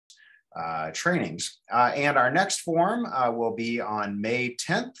trainings. And our next forum will be on May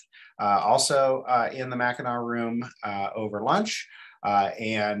 10th, also in the Mackinac room over lunch.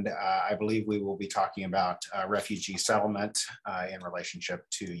 I believe we will be talking about refugee settlement in relationship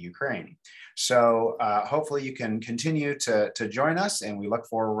to Ukraine. So hopefully you can continue to join us, and we look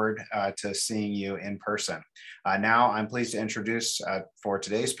forward to seeing you in person. Now I'm pleased to introduce for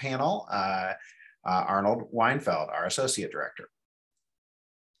today's panel, Arnold Weinfeld, our Associate Director.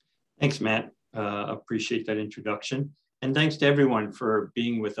 Thanks, Matt. Appreciate that introduction. And thanks to everyone for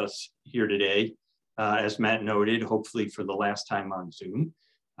being with us here today. As Matt noted, hopefully for the last time on Zoom,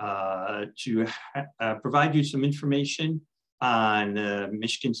 to provide you some information on the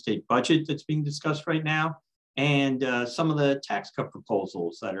Michigan State budget that's being discussed right now, and some of the tax cut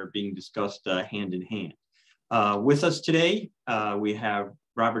proposals that are being discussed hand in hand. With us today, we have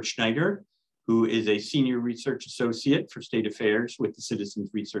Robert Schneider, who is a Senior Research Associate for State Affairs with the Citizens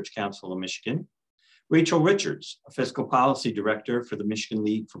Research Council of Michigan. Rachel Richards, a Fiscal Policy Director for the Michigan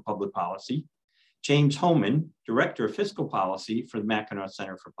League for Public Policy. James Hohman, Director of Fiscal Policy for the Mackinac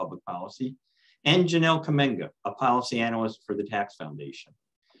Center for Public Policy. And Janelle Kamenga, a Policy Analyst for the Tax Foundation.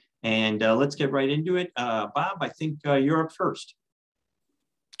 And let's get right into it. Bob, I think you're up first.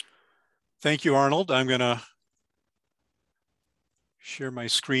 Thank you, Arnold. I'm gonna share my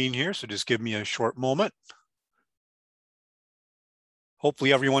screen here, so just give me a short moment.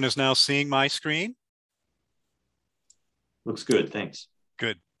 Hopefully everyone is now seeing my screen. Looks good, thanks.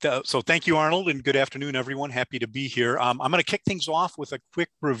 Good. So thank you, Arnold, and good afternoon, everyone. Happy to be here. I'm going to kick things off with a quick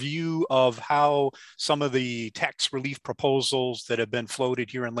review of how some of the tax relief proposals that have been floated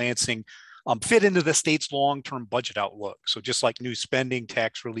here in Lansing fit into the state's long-term budget outlook. So just like new spending,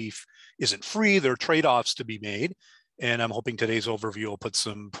 tax relief isn't free, there are trade-offs to be made. And I'm hoping today's overview will put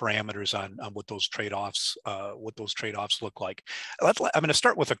some parameters on what those trade-offs look like. I'm going to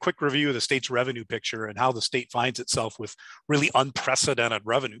start with a quick review of the state's revenue picture and how the state finds itself with really unprecedented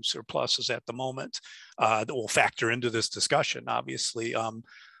revenue surpluses at the moment that will factor into this discussion. Obviously,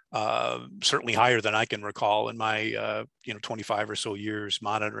 certainly higher than I can recall in my 25 or so years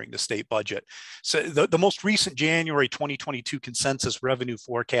monitoring the state budget. So the most recent January 2022 consensus revenue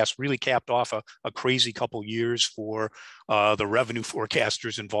forecast really capped off a crazy couple years for the revenue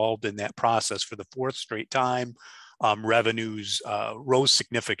forecasters involved in that process. For the fourth straight time, revenues rose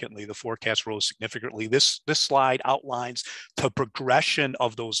significantly. The forecast rose significantly. This slide outlines the progression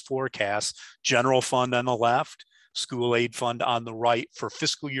of those forecasts: general fund on the left, school aid fund on the right, for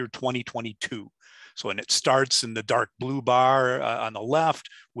fiscal year 2022. So, and it starts in the dark blue bar on the left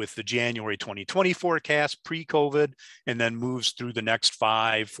with the January 2020 forecast pre-COVID, and then moves through the next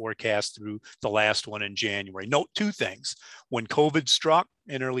 5 forecasts through the last one in January. Note 2 things. When COVID struck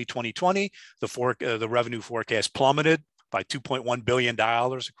in early 2020, the revenue forecast plummeted by $2.1 billion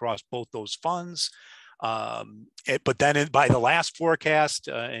across both those funds. But then by the last forecast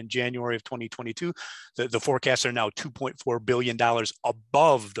in January of 2022, the forecasts are now $2.4 billion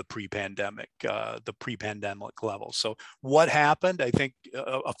above the pre-pandemic level. So what happened? I think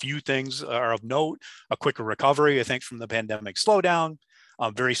a few things are of note. A quicker recovery, I think, from the pandemic slowdown.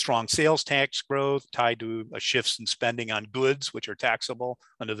 Very strong sales tax growth tied to shifts in spending on goods, which are taxable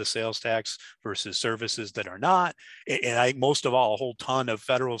under the sales tax, versus services that are not. And I think most of all, a whole ton of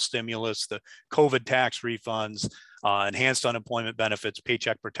federal stimulus, the COVID tax refunds, enhanced unemployment benefits,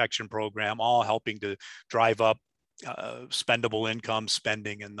 paycheck protection program, all helping to drive up spendable income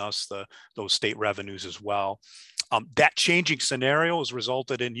spending, and thus those state revenues as well. That changing scenario has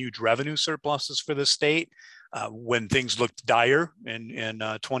resulted in huge revenue surpluses for the state. When things looked dire in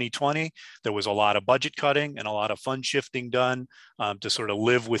 2020, there was a lot of budget cutting and a lot of fund shifting done to sort of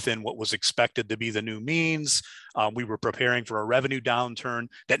live within what was expected to be the new means. We were preparing for a revenue downturn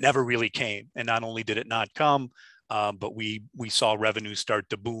that never really came. And not only did it not come, but we saw revenues start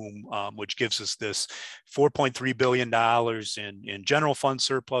to boom, which gives us this $4.3 billion in general fund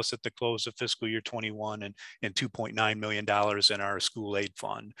surplus at the close of fiscal year 21, and $2.9 million in our school aid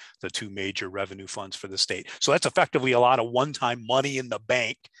fund, the 2 major revenue funds for the state. So that's effectively a lot of one-time money in the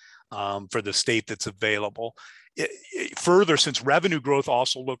bank for the state that's available. Further, since revenue growth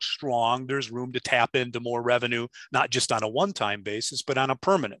also looks strong, there's room to tap into more revenue, not just on a one-time basis, but on a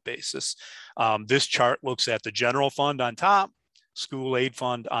permanent basis. This chart looks at the general fund on top, school aid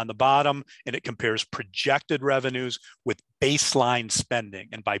fund on the bottom, and it compares projected revenues with baseline spending.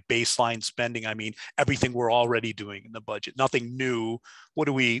 And by baseline spending, I mean everything we're already doing in the budget, nothing new. What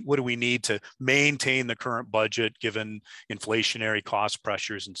do we need to maintain the current budget given inflationary cost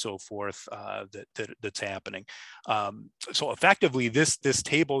pressures and so forth that's happening? So effectively, this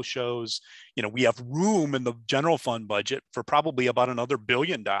table shows, we have room in the general fund budget for probably about another $1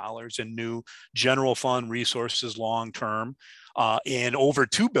 billion in new general fund resources long term. And over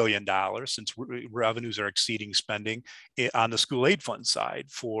 $2 billion, since revenues are exceeding spending, on the school aid fund side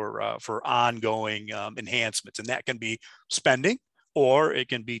for ongoing enhancements. And that can be spending, or it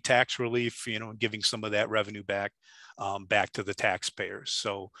can be tax relief, giving some of that revenue back to the taxpayers.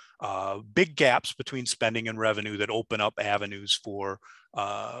 So big gaps between spending and revenue that open up avenues for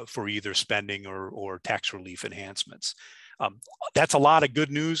either spending or tax relief enhancements. That's a lot of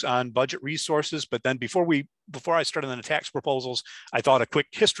good news on budget resources. But then before I started on the tax proposals, I thought a quick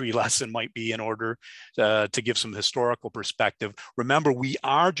history lesson might be in order to give some historical perspective. Remember, we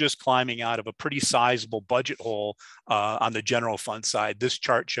are just climbing out of a pretty sizable budget hole on the general fund side. This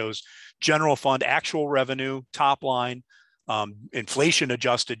chart shows general fund actual revenue, top line, inflation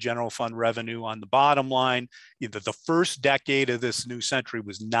adjusted general fund revenue on the bottom line. The first decade of this new century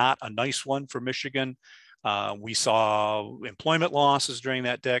was not a nice one for Michigan. We saw employment losses during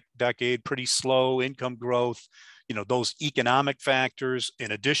that decade, pretty slow income growth. Those economic factors,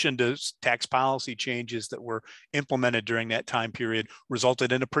 in addition to tax policy changes that were implemented during that time period,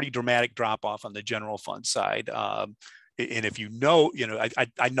 resulted in a pretty dramatic drop off on the general fund side. And if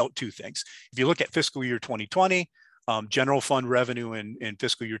I note two things. If you look at fiscal year 2020, general fund revenue in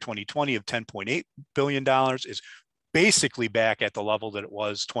fiscal year 2020 of $10.8 billion is basically back at the level that it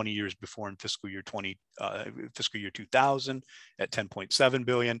was 20 years before in fiscal year 2000 at 10.7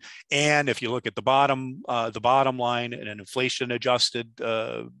 billion. And if you look at the bottom line and an inflation adjusted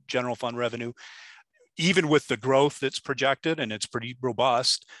general fund revenue, even with the growth that's projected, and it's pretty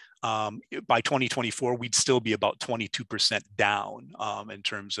robust, by 2024, we'd still be about 22% down in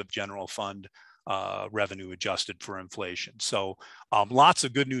terms of general fund revenue adjusted for inflation. So lots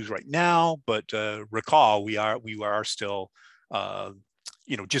of good news right now, but recall we are still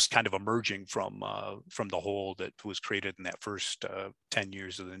just kind of emerging from the hole that was created in that first 10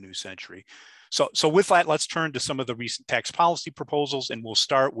 years of the new century. So with that, let's turn to some of the recent tax policy proposals, and we'll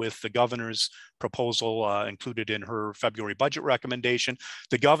start with the governor's proposal included in her February budget recommendation.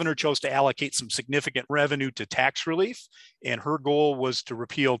 The governor chose to allocate some significant revenue to tax relief, and her goal was to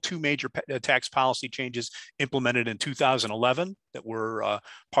repeal two major tax policy changes implemented in 2011 that were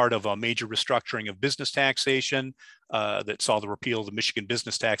part of a major restructuring of business taxation that saw the repeal of the Michigan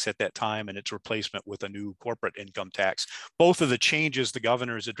business tax at that time and its replacement with a new corporate income tax. Both of the changes the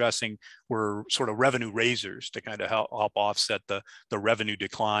governor is addressing were sort of revenue raisers to kind of help offset the revenue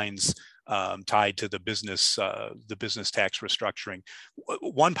declines tied to the business tax restructuring.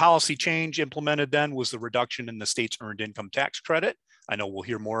 One policy change implemented then was the reduction in the state's earned income tax credit. I know we'll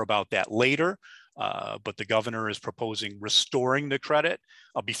hear more about that later. But the governor is proposing restoring the credit.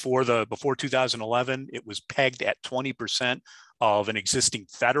 Before 2011, it was pegged at 20% of an existing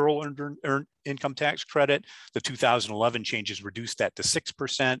federal earned income tax credit. The 2011 changes reduced that to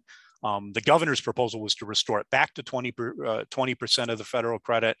 6%. The governor's proposal was to restore it back to 20% of the federal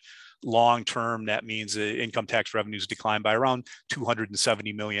credit. Long term, that means income tax revenues decline by around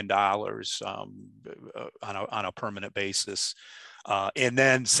 $270 million on a permanent basis. And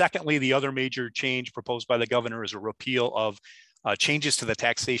then secondly, the other major change proposed by the governor is a repeal of changes to the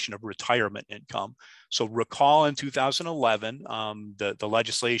taxation of retirement income. So recall in 2011, the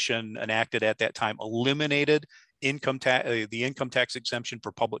legislation enacted at that time eliminated the income tax exemption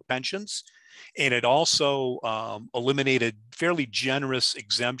for public pensions. And it also eliminated fairly generous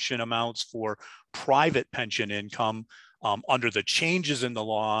exemption amounts for private pension income. Under the changes in the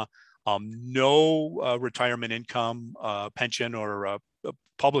law, no retirement income, pension or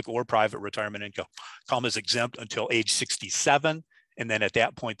public or private retirement income is exempt until age 67. And then at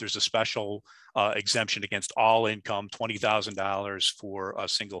that point, there's a special exemption against all income, $20,000 for a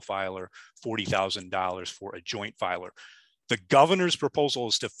single filer, $40,000 for a joint filer. The governor's proposal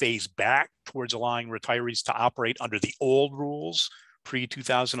is to phase back towards allowing retirees to operate under the old rules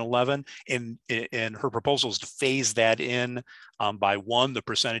pre-2011, and her proposal is to phase that in by the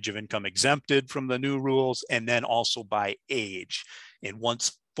percentage of income exempted from the new rules, and then also by age. And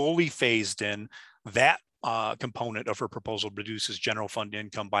once fully phased in, that component of her proposal reduces general fund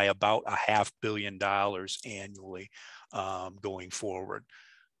income by about $500 million annually going forward.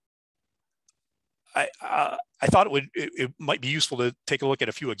 I thought it might be useful to take a look at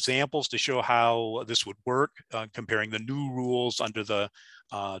a few examples to show how this would work, comparing the new rules under the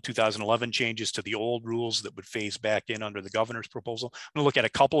 2011 changes to the old rules that would phase back in under the governor's proposal. I'm going to look at a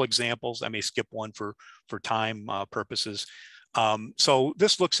couple examples. I may skip one for time purposes. So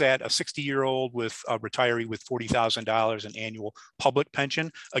this looks at a 60-year-old with a retiree with $40,000 in annual public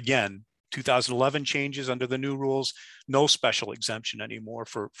pension. Again, 2011 changes under the new rules, no special exemption anymore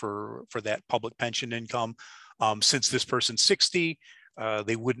for that public pension income. Since this person's 60,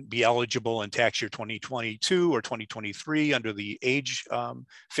 they wouldn't be eligible in tax year 2022 or 2023 under the age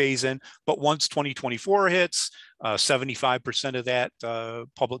phase-in. But once 2024 hits, 75% of that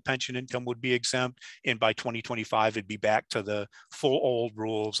public pension income would be exempt. And by 2025, it'd be back to the full old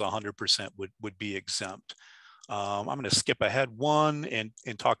rules, 100% would be exempt. I'm going to skip ahead one and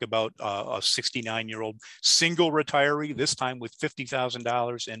talk about a 69-year-old single retiree, this time with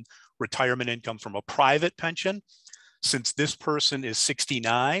 $50,000 in retirement income from a private pension. Since this person is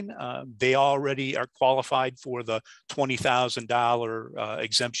 69, they already are qualified for the $20,000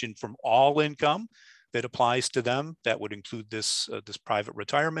 exemption from all income that applies to them. That would include this private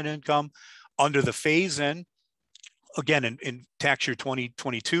retirement income. Under the phase-in, again, in tax year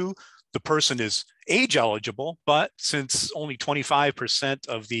 2022, the person is age eligible, but since only 25%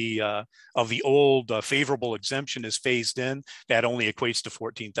 of the old favorable exemption is phased in, that only equates to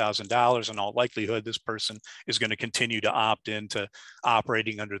 $14,000. In all likelihood, this person is going to continue to opt into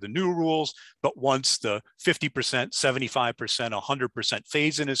operating under the new rules. But once the 50%, 75%, 100%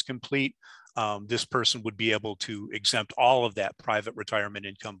 phase-in is complete, this person would be able to exempt all of that private retirement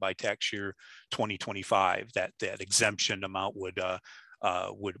income by tax year 2025. That exemption amount would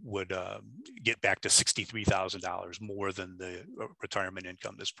get back to $63,000 more than the retirement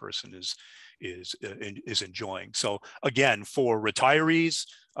income this person is enjoying. So again, for retirees,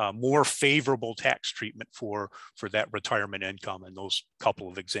 more favorable tax treatment for that retirement income, and those couple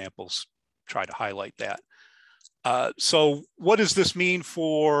of examples try to highlight that. So what does this mean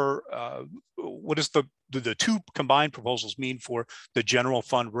for, what does the two combined proposals mean for the general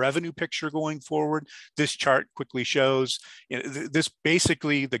fund revenue picture going forward? This chart quickly shows, this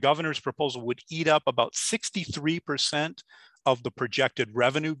basically, the governor's proposal would eat up about 63% of the projected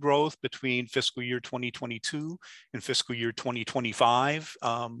revenue growth between fiscal year 2022 and fiscal year 2025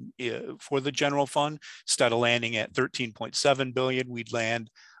 for the general fund. Instead of landing at 13.7 billion, we'd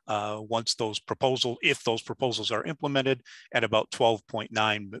land once those proposals, if those proposals are implemented, at about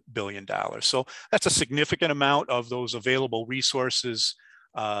 $12.9 billion. So that's a significant amount of those available resources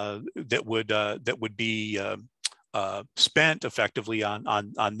that would be spent effectively on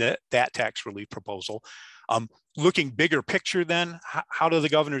that tax relief proposal. Looking bigger picture then, what do the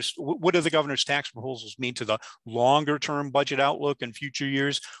governor's tax proposals mean to the longer term budget outlook in future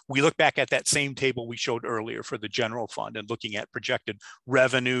years? We look back at that same table we showed earlier for the general fund and looking at projected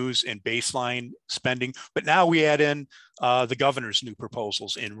revenues and baseline spending, but now we add in the governor's new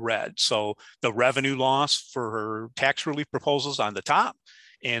proposals in red. So the revenue loss for her tax relief proposals on the top,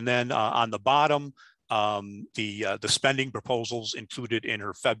 and then on the bottom, the spending proposals included in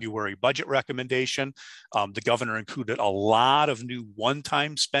her February budget recommendation. The governor included a lot of new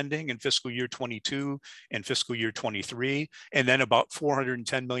one-time spending in fiscal year 22 and fiscal year 23, and then about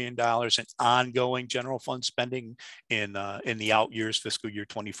 $410 million in ongoing general fund spending in the out years, fiscal year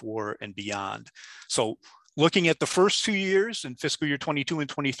 24 and beyond. So looking at the first 2 years in fiscal year 22 and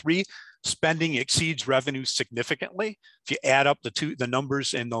 23, spending exceeds revenue significantly. If you add up the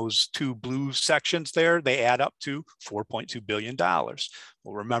numbers in those two blue sections there, they add up to $4.2 billion. Well,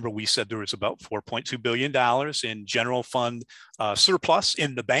 remember, we said there was about $4.2 billion in general fund surplus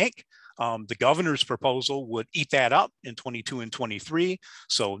in the bank. The governor's proposal would eat that up in 22 and 23.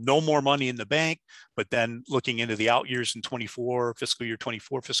 So no more money in the bank, but then looking into the out years in 24, fiscal year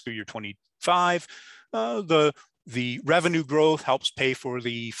 24, fiscal year 25, the revenue growth helps pay for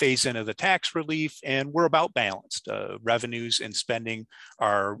the phase-in of the tax relief, and we're about balanced. Revenues and spending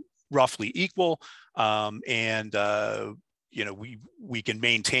are roughly equal, and we can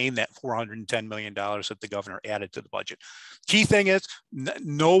maintain that $410 million that the governor added to the budget. Key thing is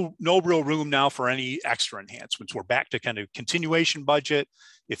no real room now for any extra enhancements. We're back to kind of continuation budget.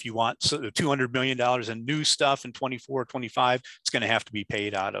 If you want $200 million in new stuff in 24, 25, it's going to have to be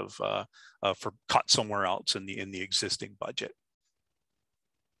paid out of for cut somewhere else in the existing budget.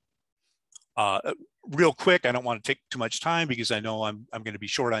 Real quick, I don't want to take too much time because I know I'm going to be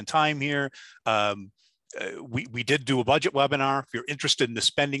short on time here. We did do a budget webinar. If you're interested in the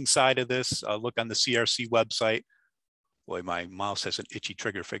spending side of this, look on the CRC website. Boy, my mouse has an itchy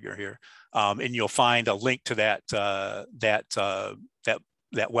trigger finger here, and you'll find a link to that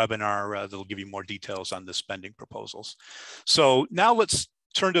webinar that'll give you more details on the spending proposals. So now let's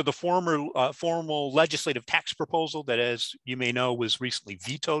turn to the formal legislative tax proposal that, as you may know, was recently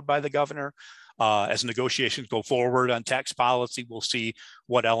vetoed by the governor. As negotiations go forward on tax policy, we'll see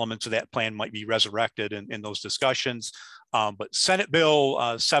what elements of that plan might be resurrected in those discussions. But Senate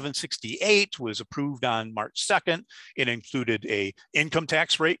Bill 768 was approved on March 2nd. It included a income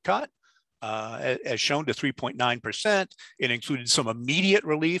tax rate cut, as shown, to 3.9%. It included some immediate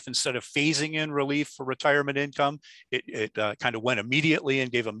relief instead of phasing in relief for retirement income. It kind of went immediately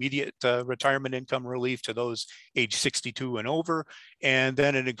and gave immediate retirement income relief to those age 62 and over. And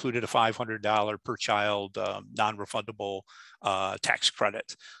then it included a $500 per child non-refundable tax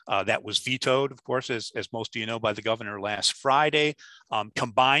credit. That was vetoed, of course, as most of you know, by the governor last Friday.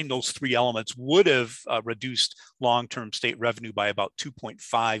 Combined, those three elements would have reduced long-term state revenue by about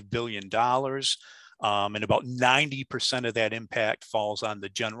 $2.5 billion. And about 90% of that impact falls on the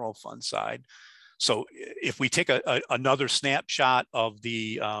general fund side. So if we take another snapshot of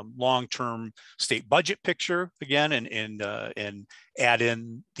the long-term state budget picture again, and add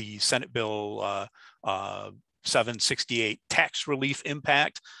in the Senate Bill 768 tax relief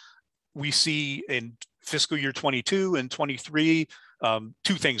impact, we see in fiscal year 22 and 23,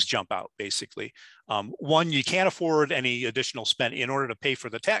 two things jump out basically. One, you can't afford any additional spend in order to pay for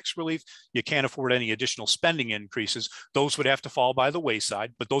the tax relief. You can't afford any additional spending increases. Those would have to fall by the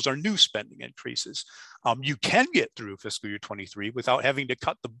wayside, but those are new spending increases. You can get through fiscal year 23 without having to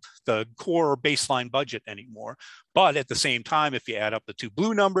cut the core baseline budget anymore. But at the same time, if you add up the two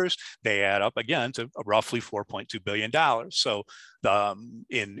blue numbers, they add up again to roughly $4.2 billion. So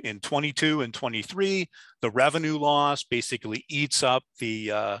in 22 and 23, the revenue loss basically eats up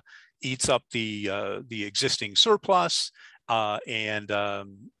the existing surplus, and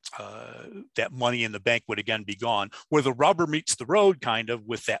that money in the bank would again be gone. Where the rubber meets the road kind of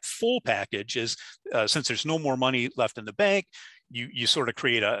with that full package is, since there's no more money left in the bank, you sort of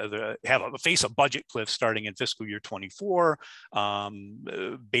create face a budget cliff starting in fiscal year 24.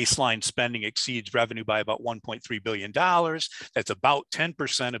 Baseline spending exceeds revenue by about $1.3 billion. That's about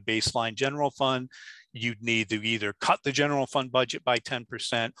 10% of baseline general fund. You'd need to either cut the general fund budget by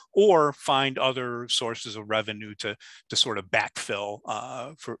 10% or find other sources of revenue to sort of backfill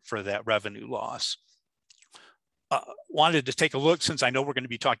for that revenue loss. Wanted to take a look, since I know we're going to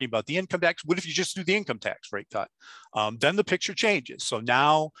be talking about the income tax. What if you just do the income tax rate cut? Then the picture changes. So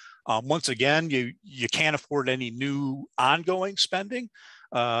now, once again, you can't afford any new ongoing spending,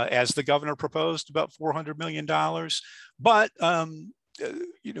 as the governor proposed, about $400 million. But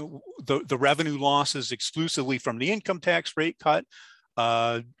you know, the revenue losses exclusively from the income tax rate cut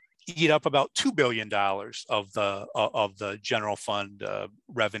eat up about $2 billion of the general fund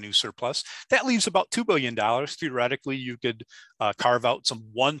revenue surplus. That leaves about $2 billion. Theoretically, you could carve out some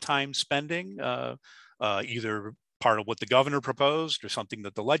one-time spending, either part of what the governor proposed or something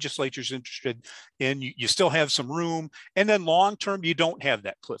that the legislature is interested in. You still have some room, and then long-term, you don't have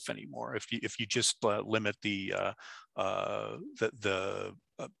that cliff anymore if you just limit the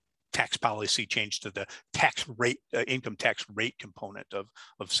tax policy change to the tax rate, income tax rate component of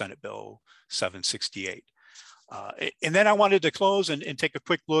Senate Bill 768. And then I wanted to close and take a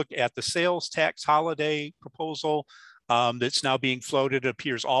quick look at the sales tax holiday proposal that's now being floated. It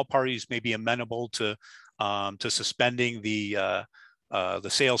appears all parties may be amenable to suspending the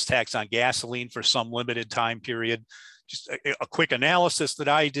sales tax on gasoline for some limited time period. Just a quick analysis that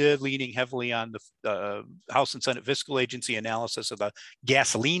I did, leaning heavily on the House and Senate Fiscal Agency analysis of the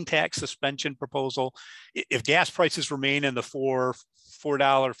gasoline tax suspension proposal. If gas prices remain in the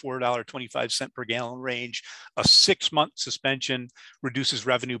 $4.25 per gallon range, a 6-month suspension reduces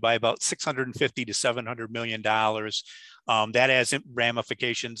revenue by about $650 to $700 million. That has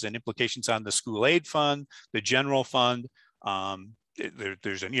ramifications and implications on the school aid fund, the general fund.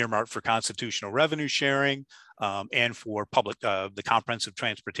 There's an earmark for constitutional revenue sharing, and for public, the comprehensive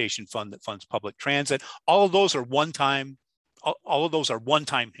transportation fund that funds public transit. All of those are one-time. All of those are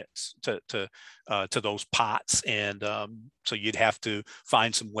one-time hits to those pots, and so you'd have to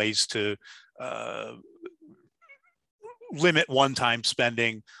find some ways to limit one-time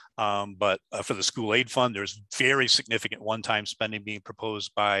spending. But for the school aid fund, there's very significant one-time spending being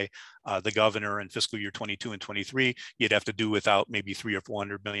proposed by the governor in fiscal year 22 and 23. You'd have to do without maybe $300 or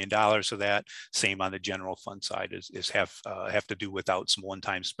 $400 million of that. Same on the general fund side is have to do without some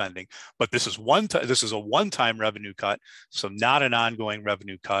one-time spending. But this is a one-time revenue cut, so not an ongoing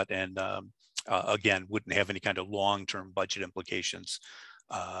revenue cut, and again, wouldn't have any kind of long-term budget implications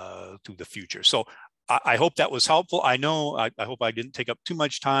through the future. So I hope that was helpful. I know, I hope I didn't take up too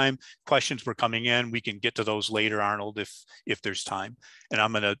much time. Questions were coming in. We can get to those later, Arnold, if there's time. And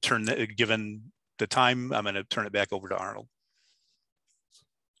I'm going to turn, given the time, I'm going to turn it back over to Arnold.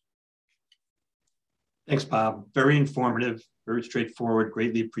 Thanks, Bob. Very informative, very straightforward.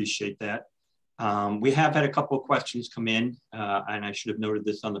 Greatly appreciate that. We have had a couple of questions come in, and I should have noted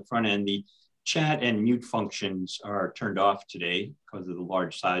this on the front end. The chat and mute functions are turned off today because of the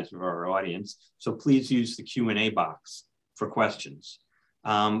large size of our audience. So please use the Q&A box for questions.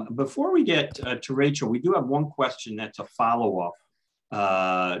 Before we get to Rachel, we do have one question that's a follow-up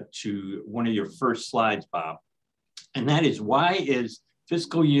to one of your first slides, Bob. And that is, why is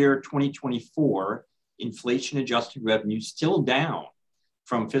fiscal year 2024 inflation-adjusted revenue still down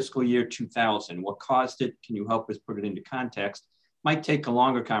from fiscal year 2000? What caused it? Can you help us put it into context? Might take a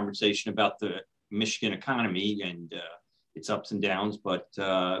longer conversation about the Michigan economy and its ups and downs, but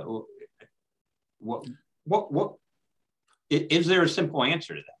is there a simple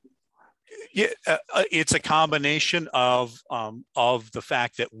answer to that? Yeah, it's a combination of the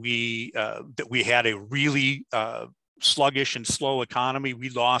fact that we had a really sluggish and slow economy. We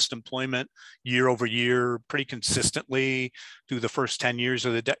lost employment year over year pretty consistently through the first 10 years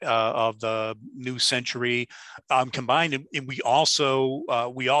of the new century. Combined, and we also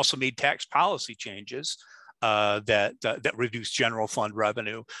made tax policy changes that reduced general fund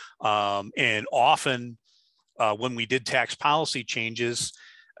revenue. And often when we did tax policy changes,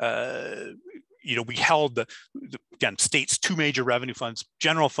 we held again, states' two major revenue funds,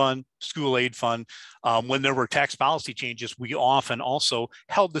 general fund, school aid fund. When there were tax policy changes, we often also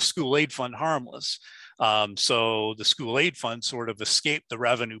held the school aid fund harmless. So the school aid fund sort of escaped the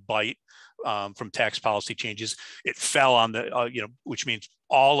revenue bite from tax policy changes. It fell on the, which means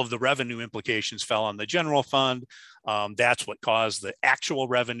all of the revenue implications fell on the general fund. That's what caused the actual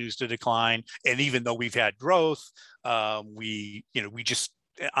revenues to decline. And even though we've had growth, we just,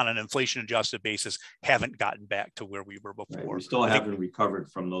 on an inflation adjusted basis, haven't gotten back to where we were before. Right. We still haven't recovered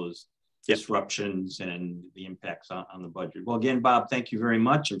from those disruptions and the impacts on the budget. Well, again, Bob, thank you very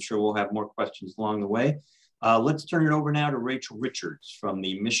much. I'm sure we'll have more questions along the way. Let's turn it over now to Rachel Richards from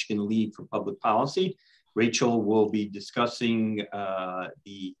the Michigan League for Public Policy. Rachel will be discussing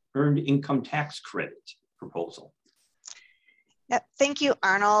the Earned Income Tax Credit proposal. Yep, thank you,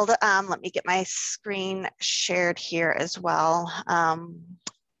 Arnold. Let me get my screen shared here as well.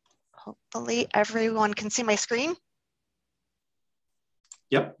 Hopefully everyone can see my screen.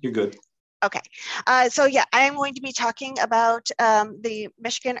 Yep, you're good. Okay, so yeah, I am going to be talking about the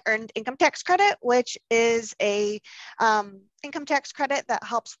Michigan Earned Income Tax Credit, which is a income tax credit that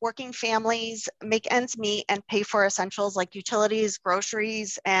helps working families make ends meet and pay for essentials like utilities,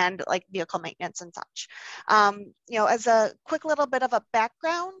 groceries, and like vehicle maintenance and such. As a quick little bit of a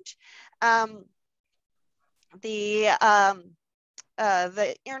background, the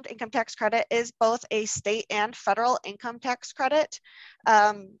Earned Income Tax Credit is both a state and federal income tax credit.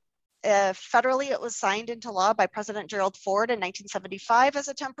 Federally, it was signed into law by President Gerald Ford in 1975 as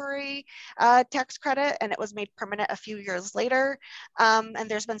a temporary tax credit, and it was made permanent a few years later. And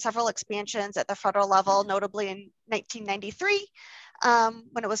there's been several expansions at the federal level, notably in 1993,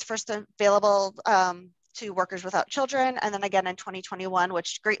 when it was first available to workers without children, and then again in 2021,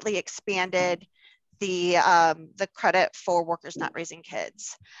 which greatly expanded the credit for workers not raising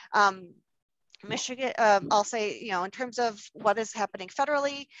kids. Michigan, I'll say, in terms of what is happening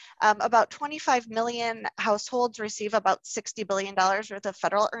federally, about 25 million households receive about $60 billion worth of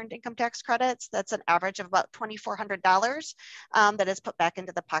federal earned income tax credits. That's an average of about $2,400 that is put back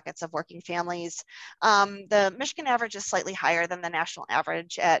into the pockets of working families. The Michigan average is slightly higher than the national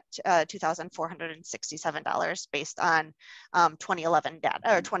average at $2,467 based on 2011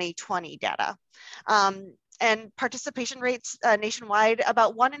 data or 2020 data. And participation rates nationwide,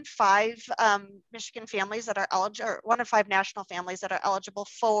 about 1 in 5 Michigan families that are eligible, or 1 in 5 national families that are eligible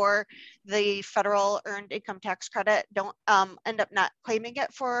for the federal earned income tax credit don't end up not claiming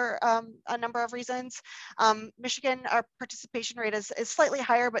it for a number of reasons. Michigan, our participation rate is slightly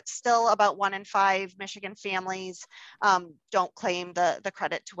higher, but still about 1 in 5 Michigan families don't claim the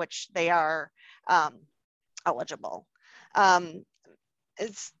credit to which they are eligible.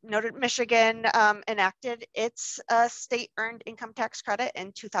 As noted, Michigan enacted its state earned income tax credit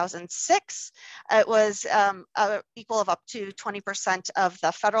in 2006. It was equal of up to 20% of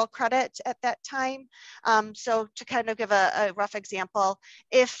the federal credit at that time. So to kind of give a rough example,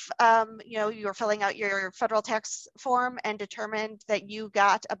 if you were filling out your federal tax form and determined that you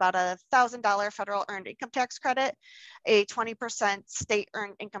got about $1,000 federal earned income tax credit, a 20% state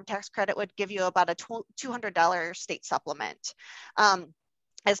earned income tax credit would give you about a $200 state supplement.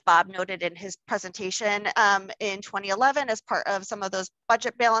 as Bob noted in his presentation, in 2011, as part of some of those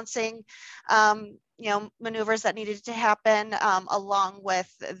budget balancing, maneuvers that needed to happen, along with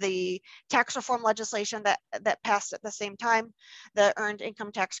the tax reform legislation that passed at the same time, the earned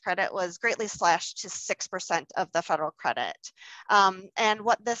income tax credit was greatly slashed to 6% of the federal credit. And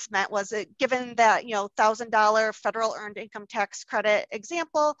what this meant was, given that $1,000 federal earned income tax credit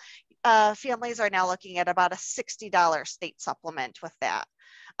example, families are now looking at about a $60 state supplement with that.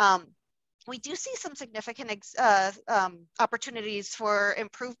 We do see some significant opportunities for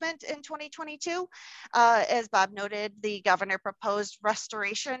improvement in 2022. As Bob noted, the governor proposed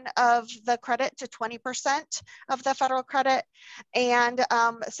restoration of the credit to 20% of the federal credit. And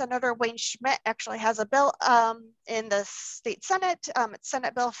Senator Wayne Schmidt actually has a bill in the state Senate. It's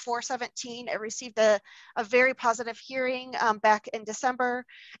Senate Bill 417. It received a very positive hearing back in December.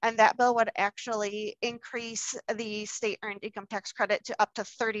 And that bill would actually increase the state earned income tax credit to up to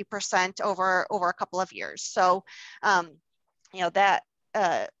 30% over a couple of years. So, that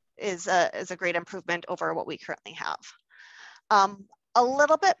is a great improvement over what we currently have. A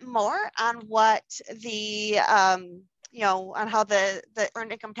little bit more on what the on how the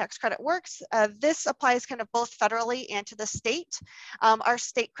earned income tax credit works. This applies kind of both federally and to the state. Our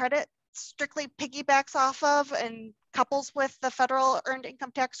state credit strictly piggybacks off of and couples with the federal earned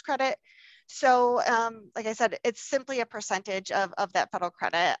income tax credit. So like I said, it's simply a percentage of that federal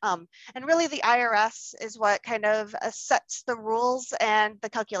credit. And really the IRS is what kind of sets the rules and the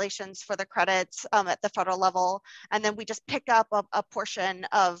calculations for the credits at the federal level. And then we just pick up a portion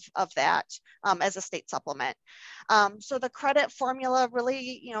of that as a state supplement. So the credit formula really,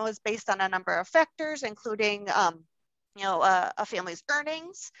 is based on a number of factors, including a family's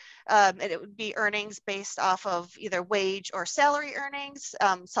earnings. It would be earnings based off of either wage or salary earnings,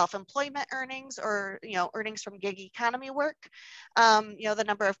 self-employment earnings, or earnings from gig economy work. The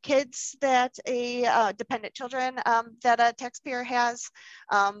number of kids that dependent children that a taxpayer has,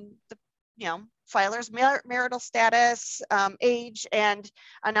 filer's marital status, age, and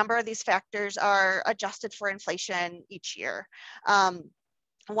a number of these factors are adjusted for inflation each year.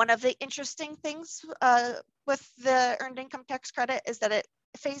 One of the interesting things with the earned income tax credit is that it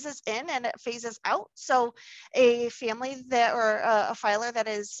phases in and it phases out. So a family that, or a filer that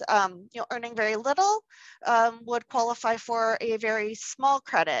is earning very little would qualify for a very small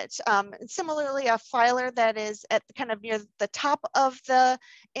credit. And similarly, a filer that is at kind of near the top of the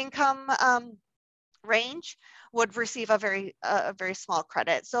income range would receive a very small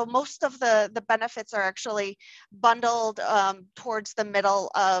credit. So most of the benefits are actually bundled towards the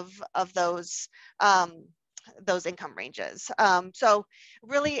middle of those income ranges. So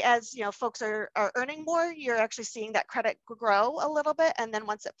really, as folks are earning more, you're actually seeing that credit grow a little bit, and then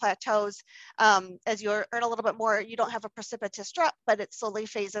once it plateaus, as you earn a little bit more, you don't have a precipitous drop, but it slowly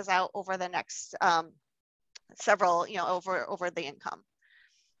phases out over the next several, over the income.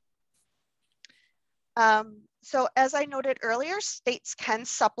 So as I noted earlier, states can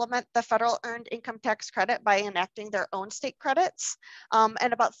supplement the federal earned income tax credit by enacting their own state credits.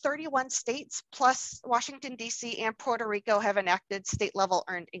 And about 31 states plus Washington, D.C. and Puerto Rico have enacted state level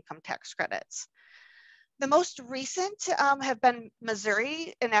earned income tax credits. The most recent have been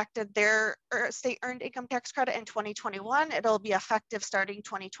Missouri enacted their state earned income tax credit in 2021. It'll be effective starting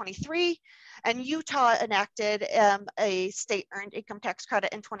 2023. And Utah enacted a state earned income tax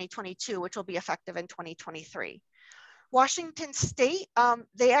credit in 2022, which will be effective in 2023. Washington State,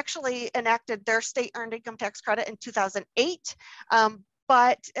 they actually enacted their state earned income tax credit in 2008,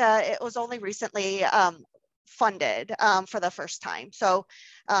 but it was only recently funded for the first time. So,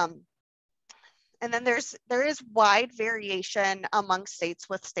 and then there is wide variation among states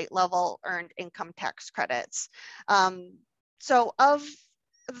with state level earned income tax credits. So of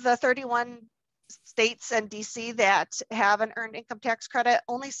the 31 states and DC that have an earned income tax credit,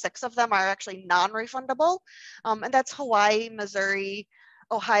 only 6 of them are actually non-refundable. And that's Hawaii, Missouri,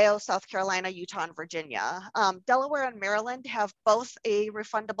 Ohio, South Carolina, Utah, and Virginia. Delaware and Maryland have both a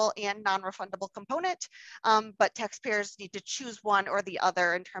refundable and non-refundable component, but taxpayers need to choose one or the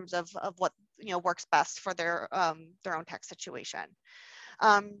other in terms of what works best for their own tax situation.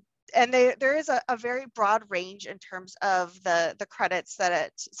 And there is a very broad range in terms of the credits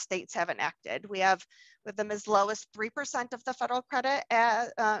that states have enacted. We have with them as low as 3% of the federal credit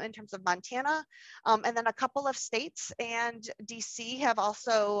in terms of Montana. And then a couple of states and DC have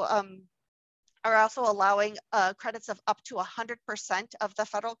also are also allowing credits of up to 100% of the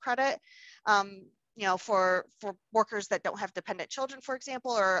federal credit. For workers that don't have dependent children, for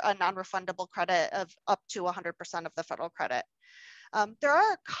example, or a non-refundable credit of up to 100% of the federal credit. There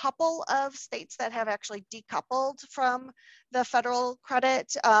are a couple of states that have actually decoupled from the federal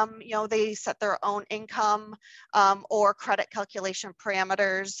credit. You know, they set their own income or credit calculation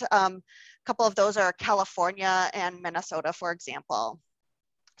parameters. A couple of those are California and Minnesota, for example.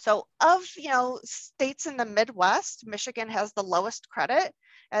 So of, you know, states in the Midwest, Michigan has the lowest credit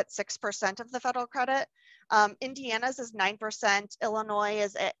at 6% of the federal credit. Indiana's is 9%, Illinois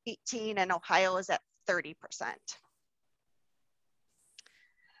is at 18%, and Ohio is at 30%.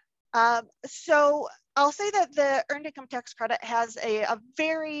 So I'll say that the earned income tax credit has a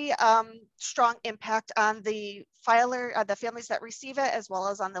very strong impact on the filer, the families that receive it, as well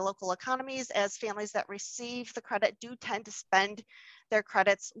as on the local economies, as families that receive the credit do tend to spend their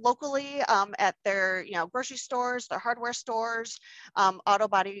credits locally at their, you know, grocery stores, their hardware stores, auto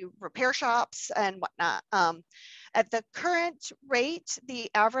body repair shops, and whatnot. At the current rate, the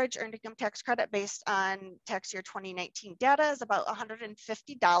average earned income tax credit based on tax year 2019 data is about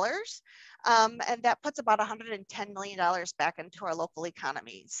 $150. And that puts about $110 million back into our local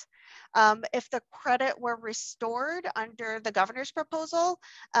economies. If the credit were restored under the governor's proposal,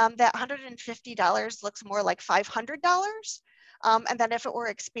 that $150 looks more like $500. And then if it were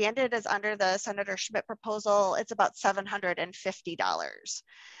expanded as under the Senator Schmidt proposal, it's about $750.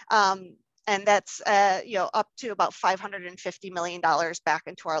 And that's you know, up to about $550 million back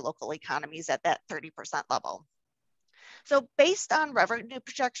into our local economies at that 30% level. So based on revenue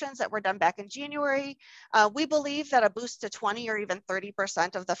projections that were done back in January, we believe that a boost to 20 or even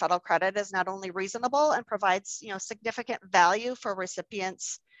 30% of the federal credit is not only reasonable and provides, you know, significant value for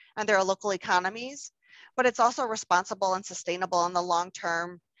recipients and their local economies, but it's also responsible and sustainable in the long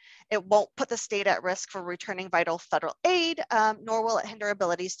term. It won't put the state at risk for returning vital federal aid, nor will it hinder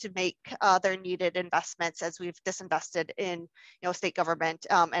abilities to make their needed investments, as we've disinvested in, you know, state government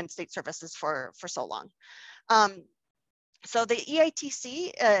and state services for so long. So the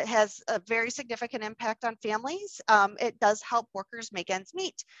EITC has a very significant impact on families. It does help workers make ends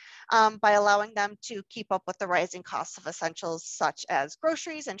meet by allowing them to keep up with the rising costs of essentials such as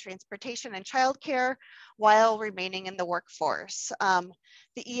groceries and transportation and childcare while remaining in the workforce.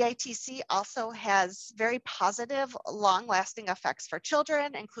 The EITC also has very positive, long-lasting effects for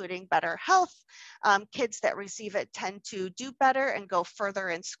children, including better health. Kids that receive it tend to do better and go further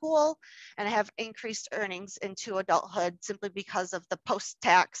in school and have increased earnings into adulthood simply because of the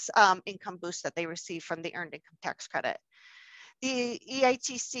post-tax income boost that they receive from the earned income tax credit. The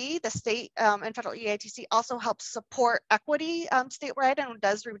EITC, the state and federal EITC, also helps support equity statewide and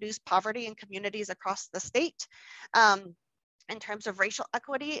does reduce poverty in communities across the state. In terms of racial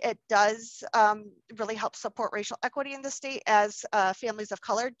equity, it does really help support racial equity in the state, as families of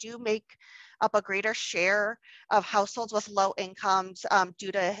color do make up a greater share of households with low incomes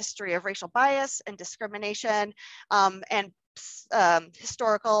due to a history of racial bias and discrimination and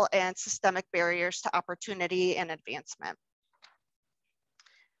historical and systemic barriers to opportunity and advancement.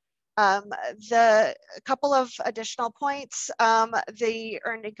 The couple of additional points, the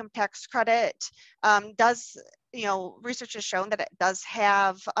earned income tax credit does, you know, research has shown that it does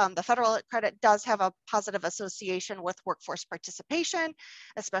have, the federal credit does have a positive association with workforce participation,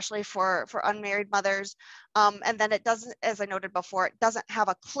 especially for unmarried mothers. And then it doesn't, as I noted before, it doesn't have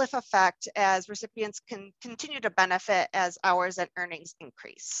a cliff effect, as recipients can continue to benefit as hours and earnings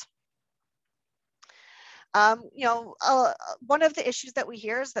increase. You know, one of the issues that we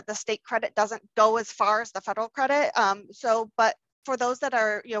hear is that the state credit doesn't go as far as the federal credit. But for those that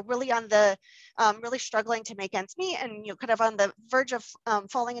are, you know, really on the, really struggling to make ends meet and, you know, kind of on the verge of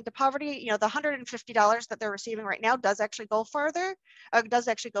falling into poverty, you know, the $150 that they're receiving right now does actually go further, does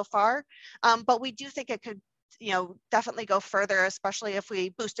actually go far. But we do think it could, you know, definitely go further, especially if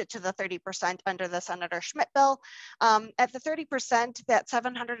we boost it to the 30% under the Senator Schmidt bill. At the 30%, that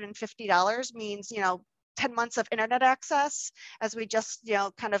 $750 means, you know, 10 months of internet access, as we just, you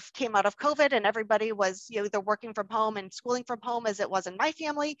know, kind of came out of COVID and everybody was, you know, either working from home and schooling from home, as it was in my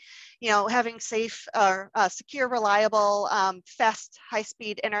family. You know, having safe, secure, reliable, fast,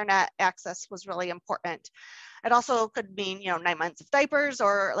 high-speed internet access was really important. It also could mean, you know, 9 months of diapers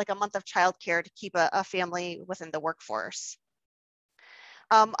or like a month of childcare to keep a family within the workforce.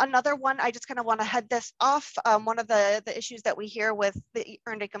 Another one, I just kind of want to head this off. One of the issues that we hear with the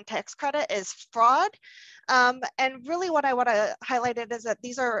earned income tax credit is fraud. And really what I want to highlight it is that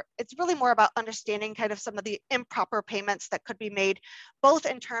it's really more about understanding kind of some of the improper payments that could be made, both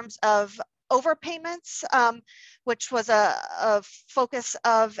in terms of overpayments, which was a focus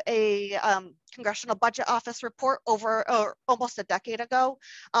of a Congressional Budget Office report over almost a decade ago,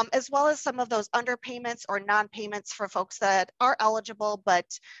 as well as some of those underpayments or non-payments for folks that are eligible but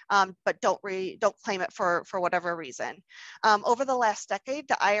don't claim it for whatever reason. Over the last decade,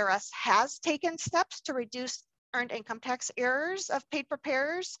 the IRS has taken steps to reduce earned income tax errors of paid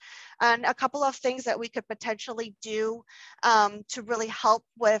preparers, and a couple of things that we could potentially do to really help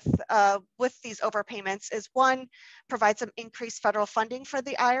with these overpayments is, one, provide some increased federal funding for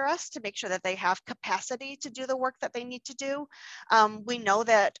the IRS to make sure that they have capacity to do the work that they need to do. We know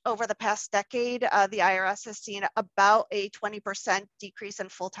that over the past decade, the IRS has seen about a 20% decrease in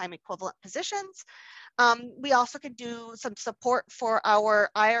full-time equivalent positions. We also could do some support for our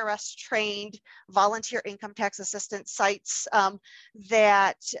IRS trained volunteer income tax assistance sites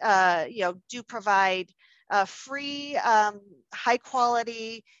that do provide free, high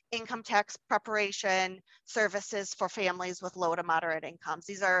quality income tax preparation services for families with low to moderate incomes.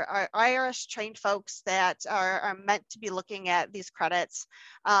 These are our IRS trained folks that are meant to be looking at these credits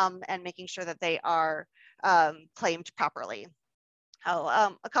and making sure that they are claimed properly.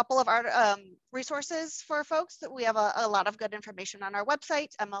 A couple of our resources for folks that we have a lot of good information on our website,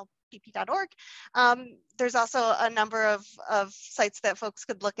 mlpp.org. There's also a number of sites that folks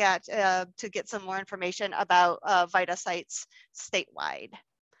could look at to get some more information about VITA sites statewide.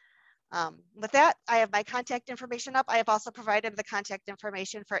 With that, I have my contact information up. I have also provided the contact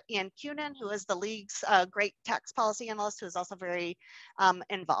information for Ann Cunin, who is the league's great tax policy analyst, who is also very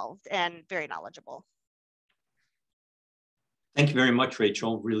involved and very knowledgeable. Thank you very much,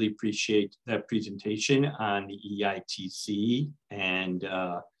 Rachel. Really appreciate that presentation on the EITC and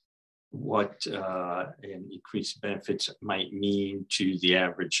what increased benefits might mean to the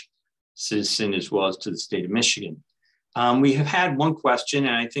average citizen as well as to the state of Michigan. We have had one question,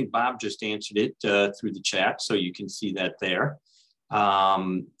 and I think Bob just answered it through the chat, so you can see that there.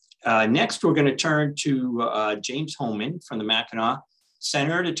 Next, we're going to turn to James Hohman from the Mackinac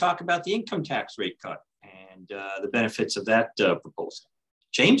Center to talk about the income tax rate cut and the benefits of that proposal.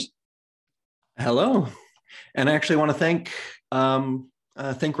 James? Hello. And I actually want to thank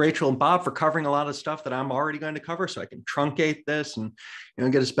Rachel and Bob for covering a lot of stuff that I'm already going to cover, so I can truncate this and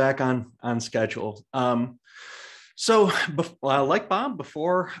get us back on schedule. So like Bob,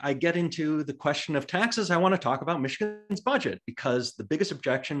 before I get into the question of taxes, I want to talk about Michigan's budget, because the biggest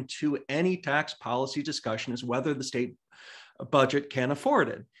objection to any tax policy discussion is whether the state budget can afford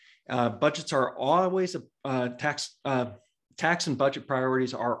it. Budgets are always tax and budget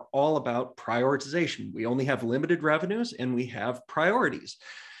priorities are all about prioritization. We only have limited revenues and we have priorities.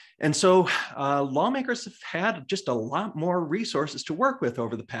 And so lawmakers have had just a lot more resources to work with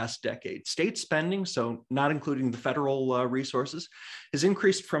over the past decade. State spending, so not including the federal resources, has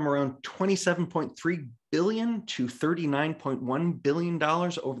increased from around $27.3 billion to $39.1 billion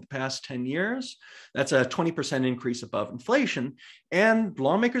over the past 10 years. That's a 20% increase above inflation. And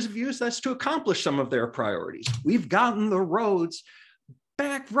lawmakers have used this to accomplish some of their priorities. We've gotten the roads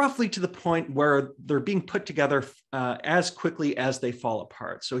back roughly to the point where they're being put together as quickly as they fall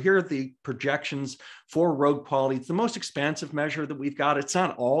apart. So here are the projections for road quality. It's the most expansive measure that we've got. It's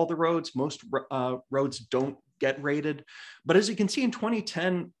not all the roads. Most roads don't get rated. But as you can see, in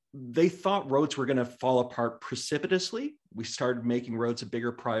 2010, they thought roads were going to fall apart precipitously. We started making roads a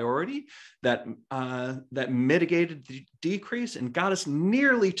bigger priority that mitigated the decrease and got us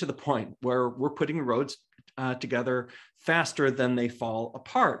nearly to the point where we're putting roads together faster than they fall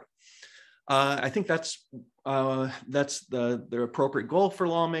apart. I think that's the appropriate goal for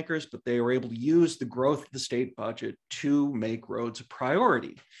lawmakers, but they were able to use the growth of the state budget to make roads a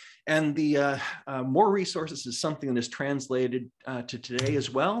priority. And the more resources is something that is translated to today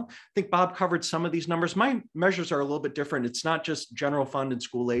as well. I think Bob covered some of these numbers. My measures are a little bit different. It's not just general fund and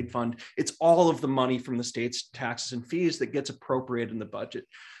school aid fund. It's all of the money from the state's taxes and fees that gets appropriated in the budget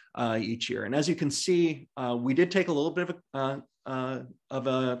each year. And as you can see, we did take a little bit of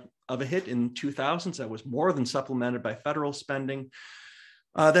a hit in 2000s that was more than supplemented by federal spending.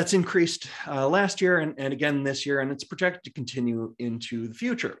 That's increased last year and again this year, and it's projected to continue into the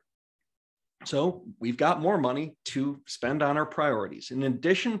future. So we've got more money to spend on our priorities. In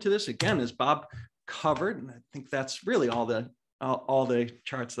addition to this, again, as Bob covered, and I think that's really all the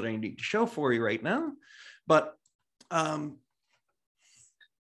charts that I need to show for you right now. But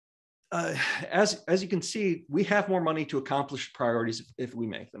as you can see, we have more money to accomplish priorities if we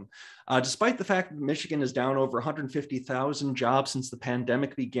make them. Despite the fact that Michigan is down over 150,000 jobs since the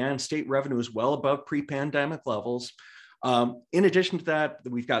pandemic began, state revenue is well above pre-pandemic levels. In addition to that,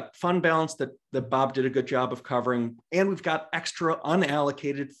 we've got fund balance that Bob did a good job of covering, and we've got extra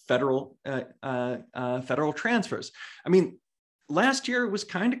unallocated federal transfers. I mean, last year was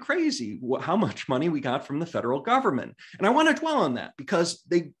kind of crazy how much money we got from the federal government. And I want to dwell on that because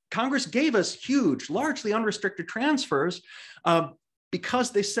Congress gave us huge, largely unrestricted transfers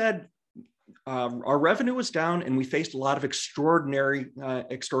because they said our revenue was down and we faced a lot of extraordinary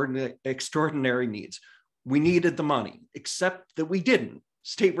needs. We needed the money, except that we didn't.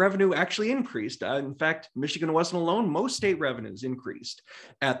 State revenue actually increased. In fact, Michigan wasn't alone. Most state revenues had increased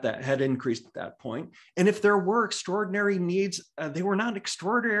at that point. And if there were extraordinary needs, they were not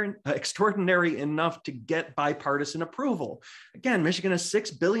extraordinary enough to get bipartisan approval. Again, Michigan has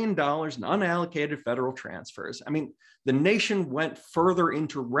 $6 billion in unallocated federal transfers. I mean, the nation went further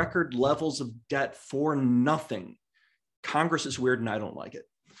into record levels of debt for nothing. Congress is weird and I don't like it.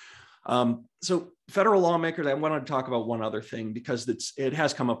 So federal lawmakers, I wanted to talk about one other thing because it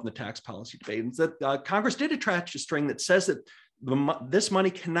has come up in the tax policy debate. It's that Congress did attach a string that says that this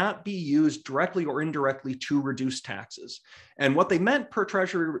money cannot be used directly or indirectly to reduce taxes. And what they meant per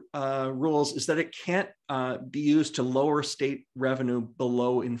Treasury rules is that it can't be used to lower state revenue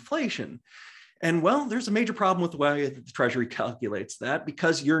below inflation. And well, there's a major problem with the way that the Treasury calculates that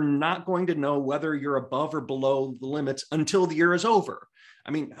because you're not going to know whether you're above or below the limits until the year is over. I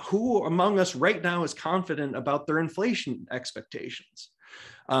mean, who among us right now is confident about their inflation expectations?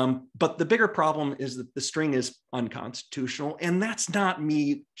 But the bigger problem is that the string is unconstitutional, and that's not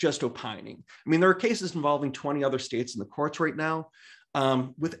me just opining. I mean, there are cases involving 20 other states in the courts right now,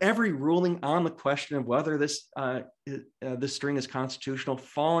 with every ruling on the question of whether this string is constitutional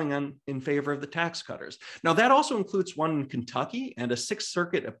falling in favor of the tax cutters. Now, that also includes one in Kentucky, and a Sixth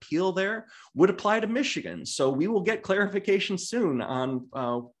Circuit appeal there would apply to Michigan. So we will get clarification soon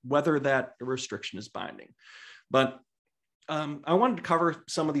on whether that restriction is binding. But I wanted to cover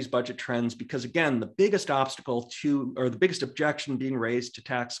some of these budget trends because, again, the biggest obstacle the biggest objection being raised to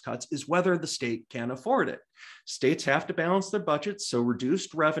tax cuts is whether the state can afford it. States have to balance their budgets, so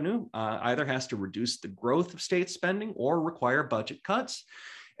reduced revenue either has to reduce the growth of state spending or require budget cuts.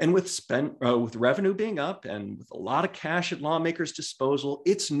 And with revenue being up and with a lot of cash at lawmakers' disposal,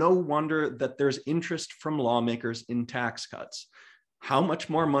 it's no wonder that there's interest from lawmakers in tax cuts. How much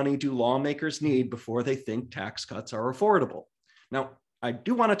more money do lawmakers need before they think tax cuts are affordable? Now, I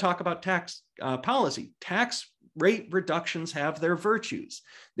do want to talk about tax policy. Tax rate reductions have their virtues.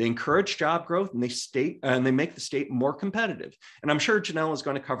 They encourage job growth and they make the state more competitive. And I'm sure Janelle is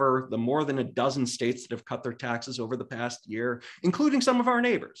going to cover the more than a dozen states that have cut their taxes over the past year, including some of our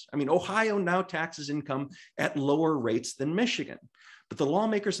neighbors. I mean, Ohio now taxes income at lower rates than Michigan. But the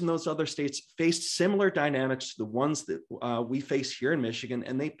lawmakers in those other states faced similar dynamics to the ones that we face here in Michigan,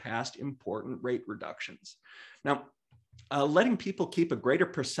 and they passed important rate reductions. Now, letting people keep a greater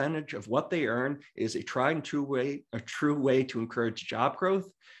percentage of what they earn is a tried and true way to encourage job growth.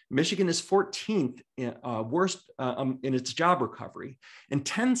 Michigan is 14th worst in its job recovery, and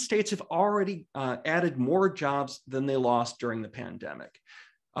 10 states have already added more jobs than they lost during the pandemic.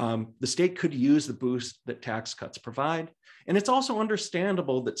 The state could use the boost that tax cuts provide. And it's also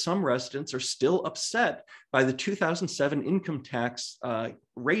understandable that some residents are still upset by the 2007 income tax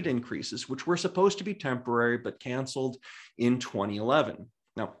rate increases, which were supposed to be temporary but canceled in 2011.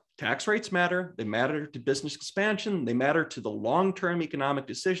 Now, tax rates matter. They matter to business expansion. They matter to the long-term economic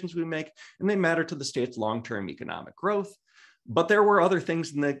decisions we make, and they matter to the state's long-term economic growth. But there were other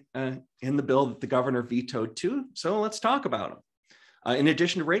things in the bill that the governor vetoed too, so let's talk about them. In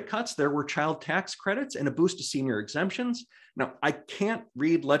addition to rate cuts, there were child tax credits and a boost to senior exemptions. Now, I can't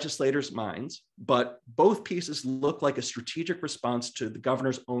read legislators' minds, but both pieces look like a strategic response to the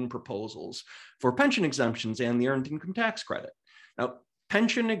governor's own proposals for pension exemptions and the earned income tax credit. Now,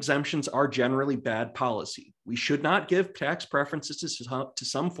 pension exemptions are generally bad policy. We should not give tax preferences to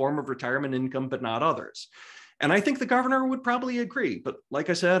some form of retirement income, but not others. And I think the governor would probably agree, but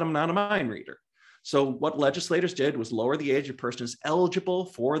like I said, I'm not a mind reader. So what legislators did was lower the age a person is eligible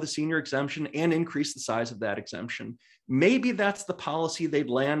for the senior exemption and increase the size of that exemption. Maybe that's the policy they'd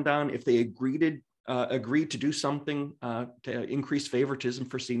land on if they agreed to do something to increase favoritism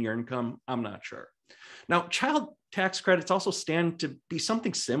for senior income. I'm not sure. Now, child tax credits also stand to be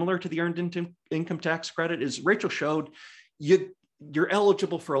something similar to the earned income tax credit. As Rachel showed, you're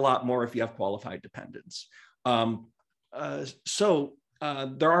eligible for a lot more if you have qualified dependents.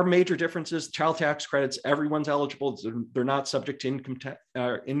 There are major differences. Child tax credits, everyone's eligible. They're not subject to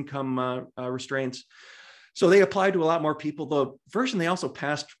income restraints. So they applied to a lot more people. The version they also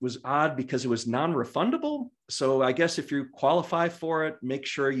passed was odd because it was non-refundable. So I guess if you qualify for it, make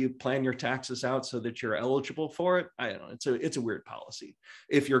sure you plan your taxes out so that you're eligible for it. I don't know. It's a weird policy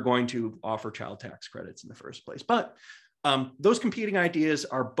if you're going to offer child tax credits in the first place. But those competing ideas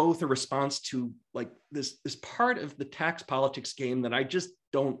are both a response to like this part of the tax politics game that I just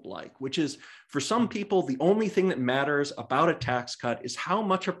don't like, which is for some people, the only thing that matters about a tax cut is how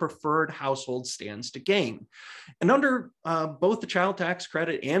much a preferred household stands to gain. And under both the child tax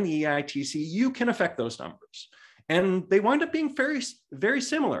credit and the EITC, you can affect those numbers. And they wind up being very, very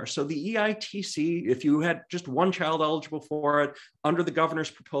similar. So the EITC, if you had just one child eligible for it, under the governor's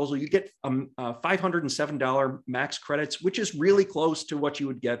proposal, you get $507 max credits, which is really close to what you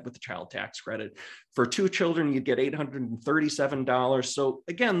would get with the child tax credit. For 2 children, you'd get $837. So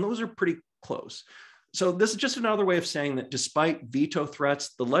again, those are pretty close. So this is just another way of saying that despite veto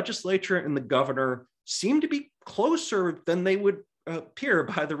threats, the legislature and the governor seem to be closer than they would appear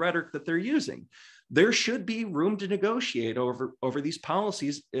by the rhetoric that they're using. There should be room to negotiate over these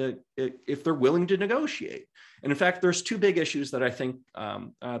policies if they're willing to negotiate. And in fact, there's 2 big issues that I think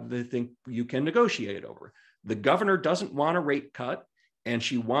they think you can negotiate over. The governor doesn't want a rate cut, and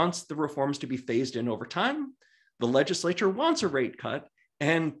she wants the reforms to be phased in over time. The legislature wants a rate cut,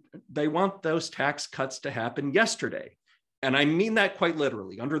 and they want those tax cuts to happen yesterday. And I mean that quite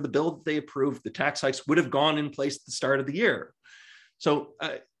literally. Under the bill that they approved, the tax hikes would have gone in place at the start of the year. So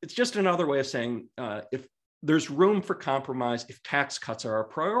it's just another way of saying if there's room for compromise, if tax cuts are a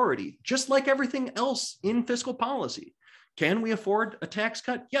priority, just like everything else in fiscal policy. Can we afford a tax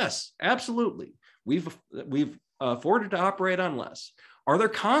cut? Yes, absolutely. We've afforded to operate on less. Are there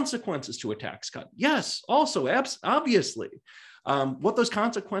consequences to a tax cut? Yes, also, obviously. What those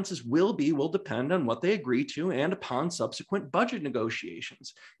consequences will be will depend on what they agree to and upon subsequent budget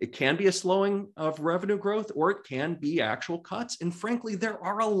negotiations. It can be a slowing of revenue growth, or it can be actual cuts. And frankly, there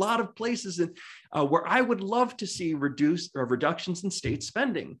are a lot of places where I would love to see reductions in state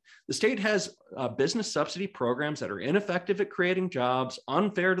spending. The state has business subsidy programs that are ineffective at creating jobs,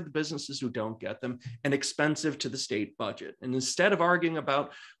 unfair to the businesses who don't get them, and expensive to the state budget. And instead of arguing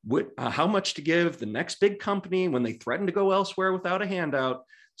about how much to give the next big company when they threaten to go elsewhere without a handout,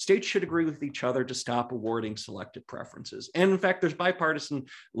 states should agree with each other to stop awarding selective preferences. And in fact, there's bipartisan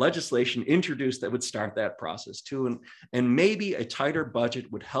legislation introduced that would start that process too. And maybe a tighter budget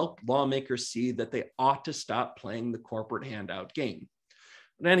would help lawmakers see that they ought to stop playing the corporate handout game.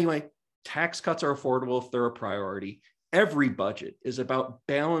 But anyway, tax cuts are affordable if they're a priority. Every budget is about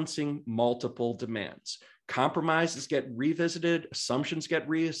balancing multiple demands. Compromises get revisited, assumptions get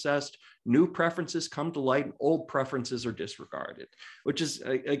reassessed, new preferences come to light, and old preferences are disregarded, which is,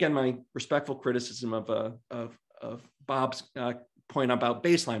 again, my respectful criticism of Bob's point about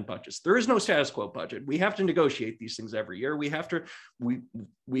baseline budgets. There is no status quo budget. We have to negotiate these things every year. We have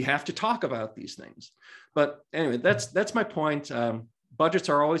to talk about these things. But anyway, that's my point. Budgets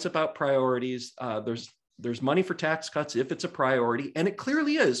are always about priorities. There's money for tax cuts if it's a priority, and it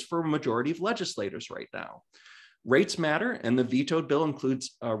clearly is for a majority of legislators right now. Rates matter, and the vetoed bill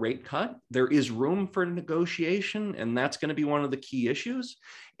includes a rate cut. There is room for negotiation, and that's going to be one of the key issues.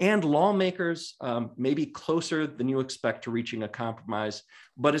 And lawmakers may be closer than you expect to reaching a compromise,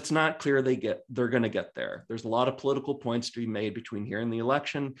 but it's not clear they're going to get there. There's a lot of political points to be made between here and the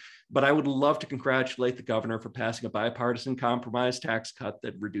election, but I would love to congratulate the governor for passing a bipartisan compromise tax cut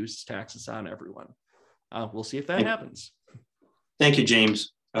that reduces taxes on everyone. We'll see if that happens. Thank you,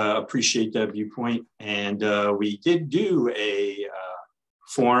 James. Appreciate that viewpoint. And we did do a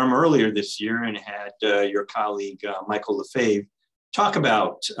forum earlier this year and had your colleague, Michael Lefebvre, talk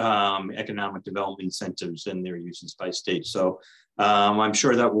about economic development incentives and their uses by state. So I'm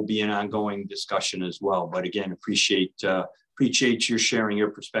sure that will be an ongoing discussion as well. But again, appreciate your sharing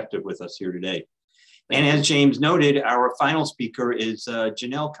your perspective with us here today. And as James noted, our final speaker is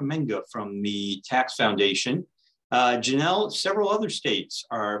Janelle Kamenga from the Tax Foundation. Janelle, several other states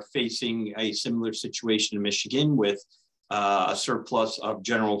are facing a similar situation in Michigan with a surplus of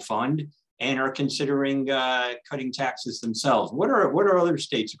general fund and are considering cutting taxes themselves. What are other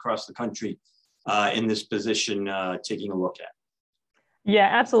states across the country in this position taking a look at? Yeah,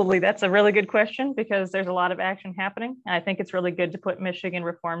 absolutely. That's a really good question because there's a lot of action happening. And I think it's really good to put Michigan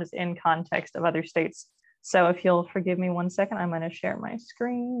reforms in context of other states. So if you'll forgive me 1 second, I'm going to share my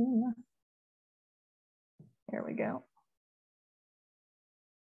screen. Here we go.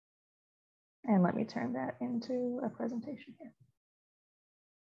 And let me turn that into a presentation here.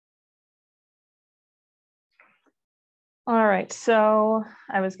 All right, so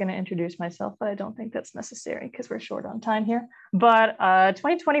I was going to introduce myself, but I don't think that's necessary because we're short on time here. But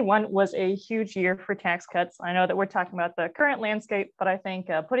 2021 was a huge year for tax cuts. I know that we're talking about the current landscape, but I think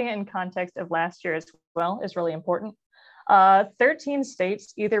putting it in context of last year as well is really important. 13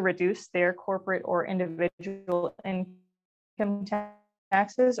 states either reduced their corporate or individual income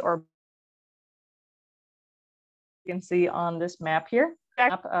taxes, or you can see on this map here.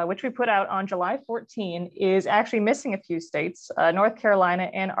 Which we put out on July 14, is actually missing a few states. North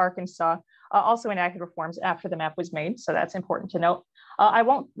Carolina and Arkansas also enacted reforms after the map was made, so that's important to note. I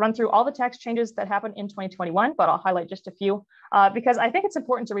won't run through all the tax changes that happened in 2021, but I'll highlight just a few because I think it's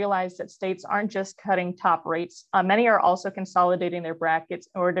important to realize that states aren't just cutting top rates. Many are also consolidating their brackets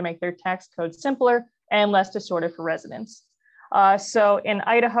in order to make their tax code simpler and less distorted for residents. So in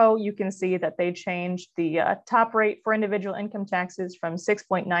Idaho, you can see that they changed the top rate for individual income taxes from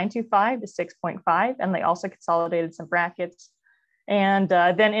 6.925 to 6.5, and they also consolidated some brackets. And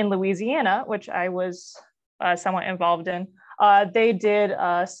then in Louisiana, which I was somewhat involved in, they did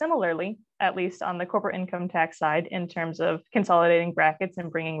similarly, at least on the corporate income tax side, in terms of consolidating brackets and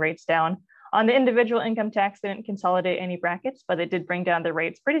bringing rates down. On the individual income tax, they didn't consolidate any brackets, but they did bring down the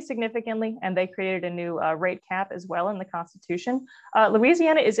rates pretty significantly, and they created a new rate cap as well in the Constitution.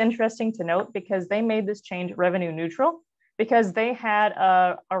 Louisiana is interesting to note because they made this change revenue neutral, because they had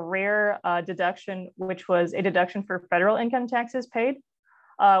a rare deduction, which was a deduction for federal income taxes paid,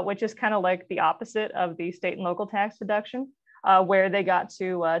 which is kind of like the opposite of the state and local tax deduction, where they got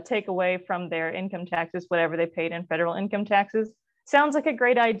to take away from their income taxes whatever they paid in federal income taxes. Sounds like a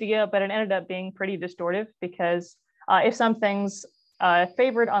great idea, but it ended up being pretty distortive because if something's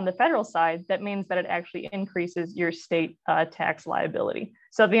favored on the federal side, that means that it actually increases your state tax liability.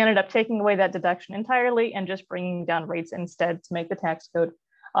 So they ended up taking away that deduction entirely and just bringing down rates instead to make the tax code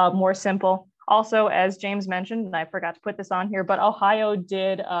more simple. Also, as James mentioned, and I forgot to put this on here, but Ohio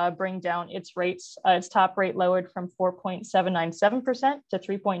did bring down its rates. Its top rate lowered from 4.797% to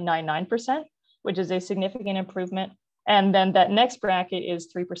 3.99%, which is a significant improvement. And then that next bracket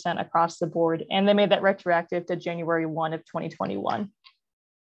is 3% across the board. And they made that retroactive to January 1 of 2021.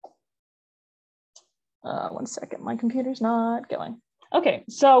 1 second, my computer's not going. Okay,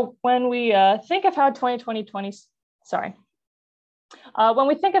 so when we think of how 2020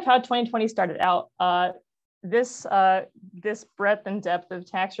 started out, this breadth and depth of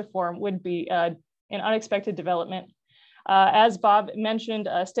tax reform would be an unexpected development. As Bob mentioned,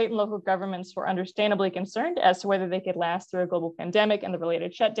 state and local governments were understandably concerned as to whether they could last through a global pandemic and the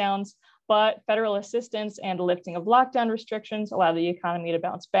related shutdowns, but federal assistance and the lifting of lockdown restrictions allowed the economy to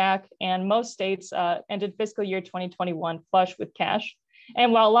bounce back, and most states ended fiscal year 2021 flush with cash.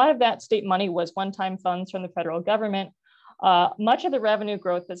 And while a lot of that state money was one-time funds from the federal government, much of the revenue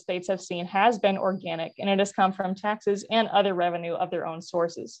growth that states have seen has been organic, and it has come from taxes and other revenue of their own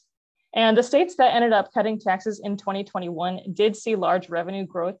sources. And the states that ended up cutting taxes in 2021 did see large revenue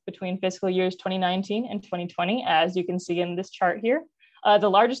growth between fiscal years 2019 and 2020, as you can see in this chart here. The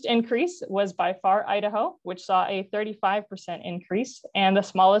largest increase was by far Idaho, which saw a 35% increase, and the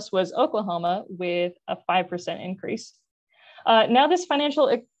smallest was Oklahoma with a 5% increase. Now this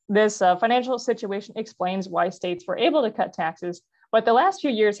financial situation explains why states were able to cut taxes, but the last few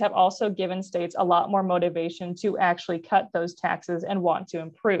years have also given states a lot more motivation to actually cut those taxes and want to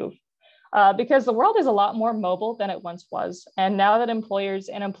improve. Because the world is a lot more mobile than it once was. And now that employers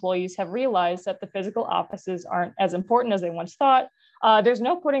and employees have realized that the physical offices aren't as important as they once thought, there's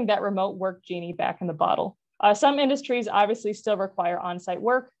no putting that remote work genie back in the bottle. Some industries obviously still require on-site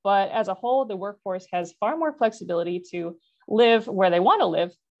work, but as a whole, the workforce has far more flexibility to live where they want to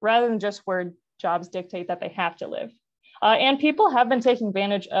live, rather than just where jobs dictate that they have to live. And people have been taking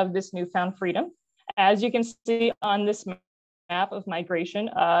advantage of this newfound freedom. As you can see on this map of migration,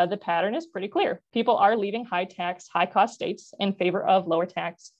 the pattern is pretty clear. People are leaving high tax, high cost states in favor of lower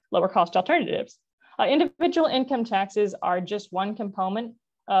tax, lower cost alternatives. Individual income taxes are just one component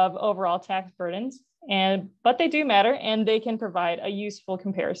of overall tax burdens, but they do matter and they can provide a useful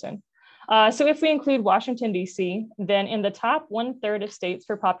comparison. So if we include Washington, D.C., then in the top 1/3 of states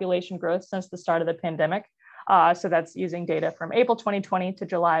for population growth since the start of the pandemic, so that's using data from April 2020 to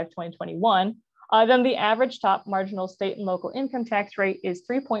July of 2021, then the average top marginal state and local income tax rate is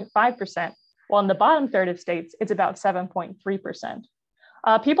 3.5%, while in the bottom third of states, it's about 7.3%.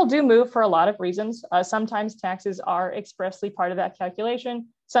 People do move for a lot of reasons. Sometimes taxes are expressly part of that calculation.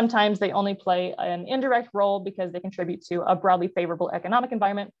 Sometimes they only play an indirect role because they contribute to a broadly favorable economic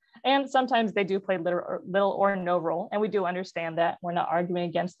environment. And sometimes they do play little or no role. And we do understand that. We're not arguing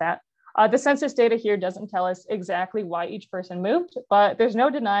against that. The census data here doesn't tell us exactly why each person moved, but there's no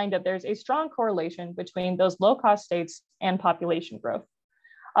denying that there's a strong correlation between those low-cost states and population growth.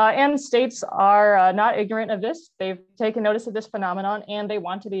 And states are not ignorant of this. They've taken notice of this phenomenon, and they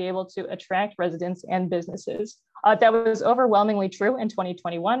want to be able to attract residents and businesses. That was overwhelmingly true in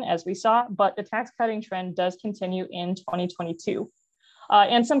 2021, as we saw, but the tax cutting trend does continue in 2022.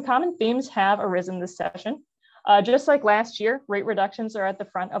 And some common themes have arisen this session. Just like last year, rate reductions are at the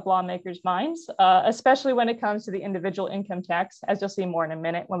front of lawmakers' minds, especially when it comes to the individual income tax, as you'll see more in a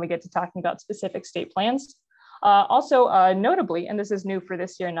minute when we get to talking about specific state plans. Also, notably, and this is new for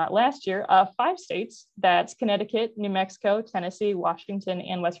this year, not last year, 5 states, that's Connecticut, New Mexico, Tennessee, Washington,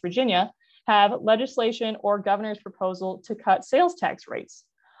 and West Virginia, have legislation or governor's proposal to cut sales tax rates.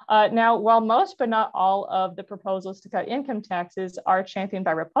 Now, while most but not all of the proposals to cut income taxes are championed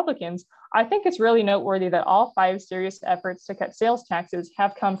by Republicans, I think it's really noteworthy that all 5 serious efforts to cut sales taxes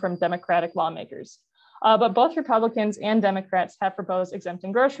have come from Democratic lawmakers. But both Republicans and Democrats have proposed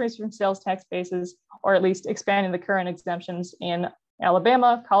exempting groceries from sales tax bases, or at least expanding the current exemptions in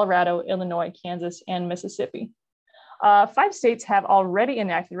Alabama, Colorado, Illinois, Kansas, and Mississippi. 5 states have already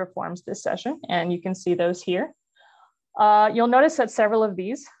enacted reforms this session, and you can see those here. You'll notice that several of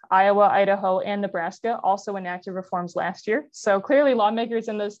these, Iowa, Idaho, and Nebraska, also enacted reforms last year. So clearly lawmakers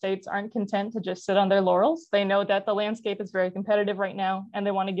in those states aren't content to just sit on their laurels. They know that the landscape is very competitive right now, and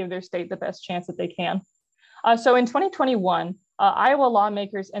they want to give their state the best chance that they can. So in 2021, Iowa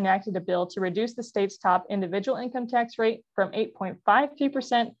lawmakers enacted a bill to reduce the state's top individual income tax rate from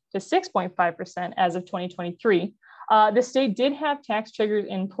 8.53% to 6.5% as of 2023. The state did have tax triggers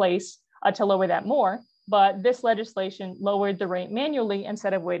in place to lower that more, but this legislation lowered the rate manually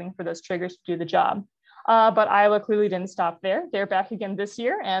instead of waiting for those triggers to do the job. But Iowa clearly didn't stop there. They're back again this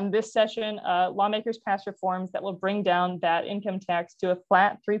year, and this session, lawmakers passed reforms that will bring down that income tax to a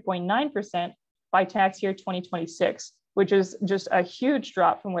flat 3.9% by tax year 2026, which is just a huge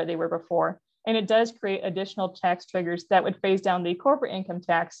drop from where they were before. And it does create additional tax triggers that would phase down the corporate income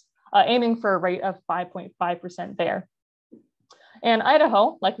tax, aiming for a rate of 5.5% there. And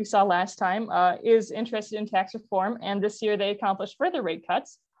Idaho, like we saw last time, is interested in tax reform, and this year they accomplished further rate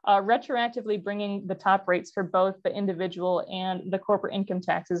cuts, retroactively bringing the top rates for both the individual and the corporate income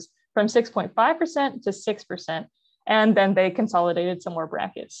taxes from 6.5% to 6%, and then they consolidated some more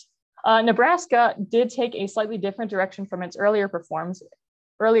brackets. Nebraska did take a slightly different direction from its earlier reforms.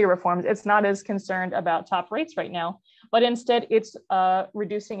 It's not as concerned about top rates right now, but instead it's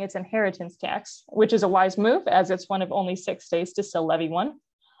reducing its inheritance tax, which is a wise move as it's one of only 6 states to still levy one.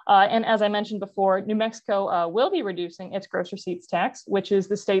 And as I mentioned before, New Mexico will be reducing its gross receipts tax, which is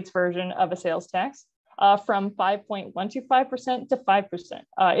the state's version of a sales tax, from 5.125% to 5%.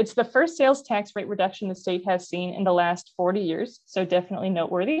 It's the first sales tax rate reduction the state has seen in the last 40 years, so definitely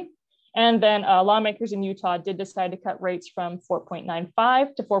noteworthy. And then lawmakers in Utah did decide to cut rates from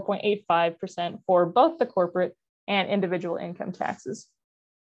 4.95 to 4.85% for both the corporate and individual income taxes.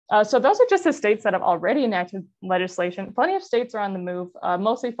 So those are just the states that have already enacted legislation. Plenty of states are on the move,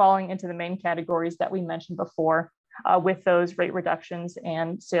 mostly falling into the main categories that we mentioned before with those rate reductions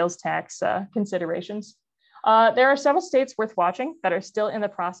and sales tax considerations. There are several states worth watching that are still in the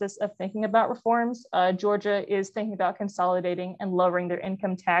process of thinking about reforms. Georgia is thinking about consolidating and lowering their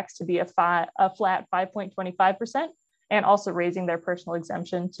income tax to be a flat 5.25%, and also raising their personal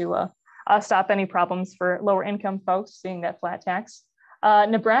exemption to stop any problems for lower income folks seeing that flat tax.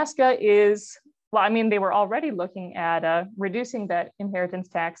 Nebraska is, well, I mean, they were already looking at reducing that inheritance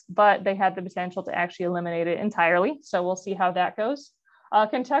tax, but they had the potential to actually eliminate it entirely. So we'll see how that goes.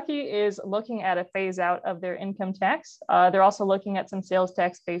 Kentucky is looking at a phase out of their income tax. They're also looking at some sales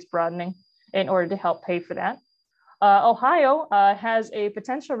tax base broadening in order to help pay for that. Ohio has a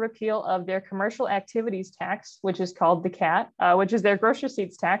potential repeal of their commercial activities tax, which is called the CAT, which is their gross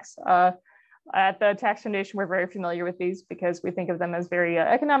receipts tax. At the Tax Foundation, we're very familiar with these because we think of them as very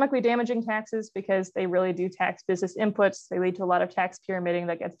economically damaging taxes because they really do tax business inputs. They lead to a lot of tax pyramiding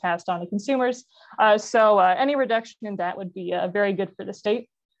that gets passed on to consumers. So any reduction in that would be very good for the state.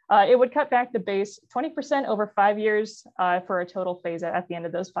 It would cut back the base 20% over 5 years for a total phase out at the end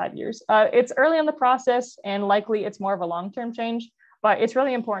of those 5 years. It's early in the process and likely it's more of a long-term change, but it's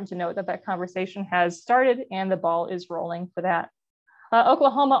really important to note that that conversation has started and the ball is rolling for that.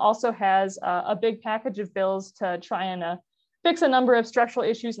 Oklahoma also has a big package of bills to try and fix a number of structural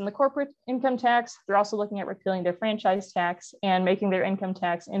issues in the corporate income tax. They're also looking at repealing their franchise tax and making their income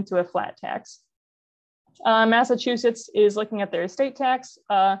tax into a flat tax. Massachusetts is looking at their estate tax.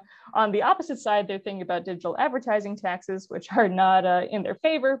 On the opposite side, they're thinking about digital advertising taxes, which are not in their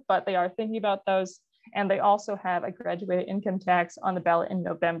favor, but they are thinking about those. And they also have a graduated income tax on the ballot in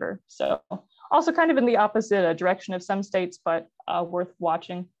November. So also kind of in the opposite direction of some states, but worth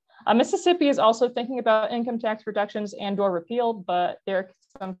watching. Mississippi is also thinking about income tax reductions and/or repeal, but there are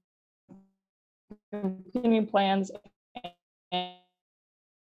some competing plans and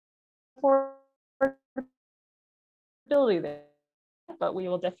affordability there, but we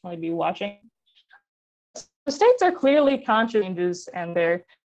will definitely be watching. The states are clearly conscious changes, and they're,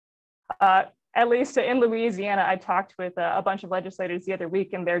 at least in Louisiana, I talked with a bunch of legislators the other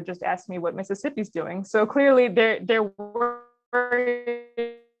week, and they're just asking me what Mississippi's doing. So clearly they're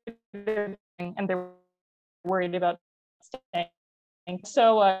worried, and they're worried about staying.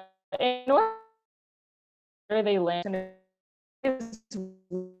 So in order where they land is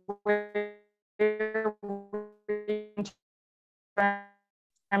where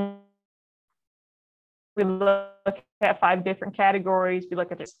we look at 5 different categories. We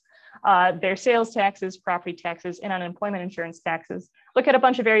look at this, their sales taxes, property taxes, and unemployment insurance taxes. Look at a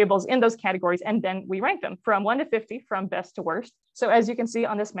bunch of variables in those categories, and then we rank them from 1 to 50, from best to worst. So as you can see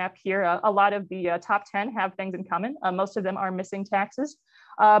on this map here, a lot of the top 10 have things in common. Most of them are missing taxes,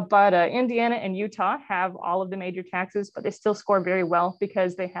 but Indiana and Utah have all of the major taxes, but they still score very well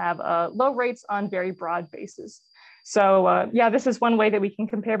because they have low rates on very broad bases. So yeah, this is one way that we can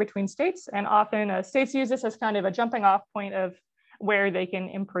compare between states, and often states use this as kind of a jumping off point of where they can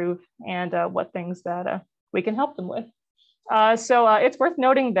improve and what things that we can help them with. So it's worth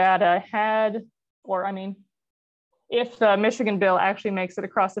noting that if the Michigan bill actually makes it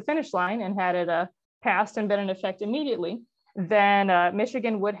across the finish line and had it passed and been in effect immediately, then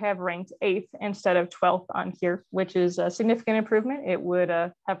Michigan would have ranked 8th instead of 12th on here, which is a significant improvement. It would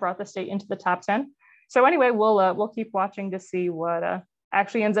have brought the state into the top 10. So anyway, we'll keep watching to see what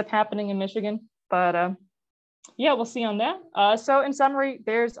actually ends up happening in Michigan. But yeah, we'll see on that. So in summary,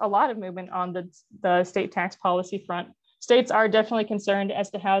 there's a lot of movement on the state tax policy front. States are definitely concerned as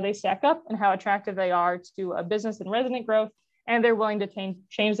to how they stack up and how attractive they are to business and resident growth, and they're willing to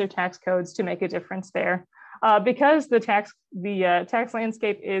change their tax codes to make a difference there. Because the tax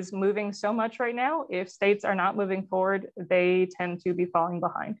landscape is moving so much right now, if states are not moving forward, they tend to be falling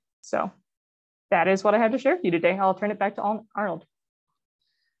behind. So that is what I have to share with you today. I'll turn it back to Arnold.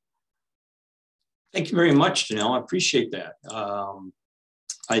 Thank you very much, Janelle. I appreciate that.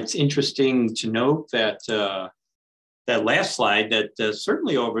 It's interesting to note that that last slide, that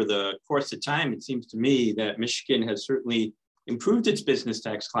certainly over the course of time, it seems to me that Michigan has certainly improved its business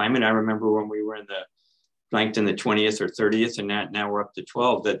tax climate. I remember when we were ranked in the 20th or 30th, and now we're up to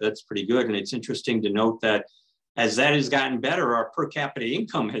 12. That's pretty good. And it's interesting to note that as that has gotten better, our per capita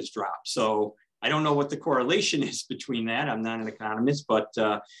income has dropped. So I don't know what the correlation is between that. I'm not an economist, but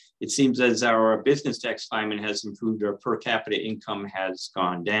it seems as our business tax climate has improved, our per capita income has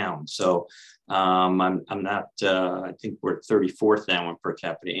gone down. So I'm not, I think we're 34th now in per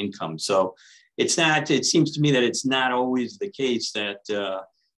capita income. So it's not, it seems to me that it's not always the case that,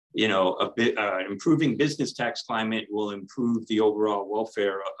 you know, improving business tax climate will improve the overall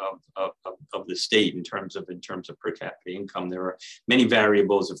welfare of the state in terms of per capita income. There are many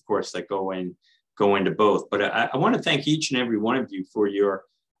variables, of course, that go into both. But I want to thank each and every one of you for your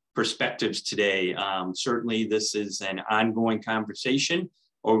perspectives today. Certainly, this is an ongoing conversation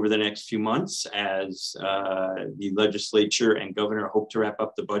over the next few months as the legislature and governor hope to wrap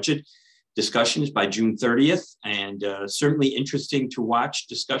up the budget discussions by June 30th. And certainly interesting to watch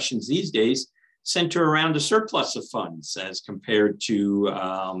discussions these days center around a surplus of funds as compared to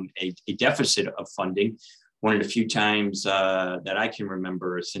a deficit of funding. One of the few times that I can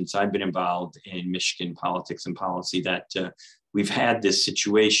remember since I've been involved in Michigan politics and policy that we've had this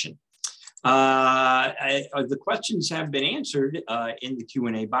situation. The questions have been answered in the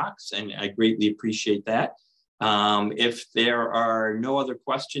Q&A box, and I greatly appreciate that. If there are no other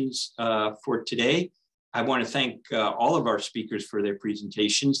questions for today, I want to thank all of our speakers for their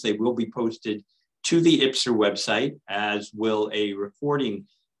presentations. They will be posted to the IPPSR website, as will a recording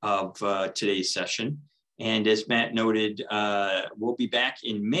of today's session. And as Matt noted, we'll be back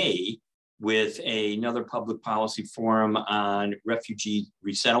in May with another public policy forum on refugee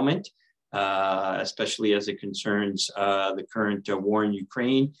resettlement, especially as it concerns the current war in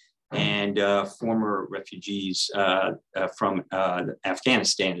Ukraine and former refugees from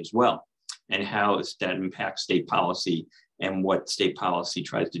Afghanistan as well, and how that impacts state policy and what state policy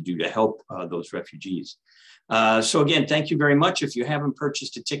tries to do to help those refugees. So again, thank you very much. If you haven't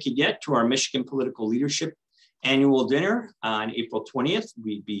purchased a ticket yet to our Michigan Political Leadership Annual Dinner on April 20th,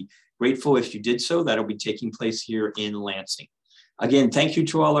 we'd be grateful if you did so. That'll be taking place here in Lansing. Again, thank you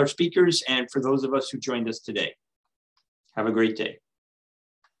to all our speakers and for those of us who joined us today. Have a great day.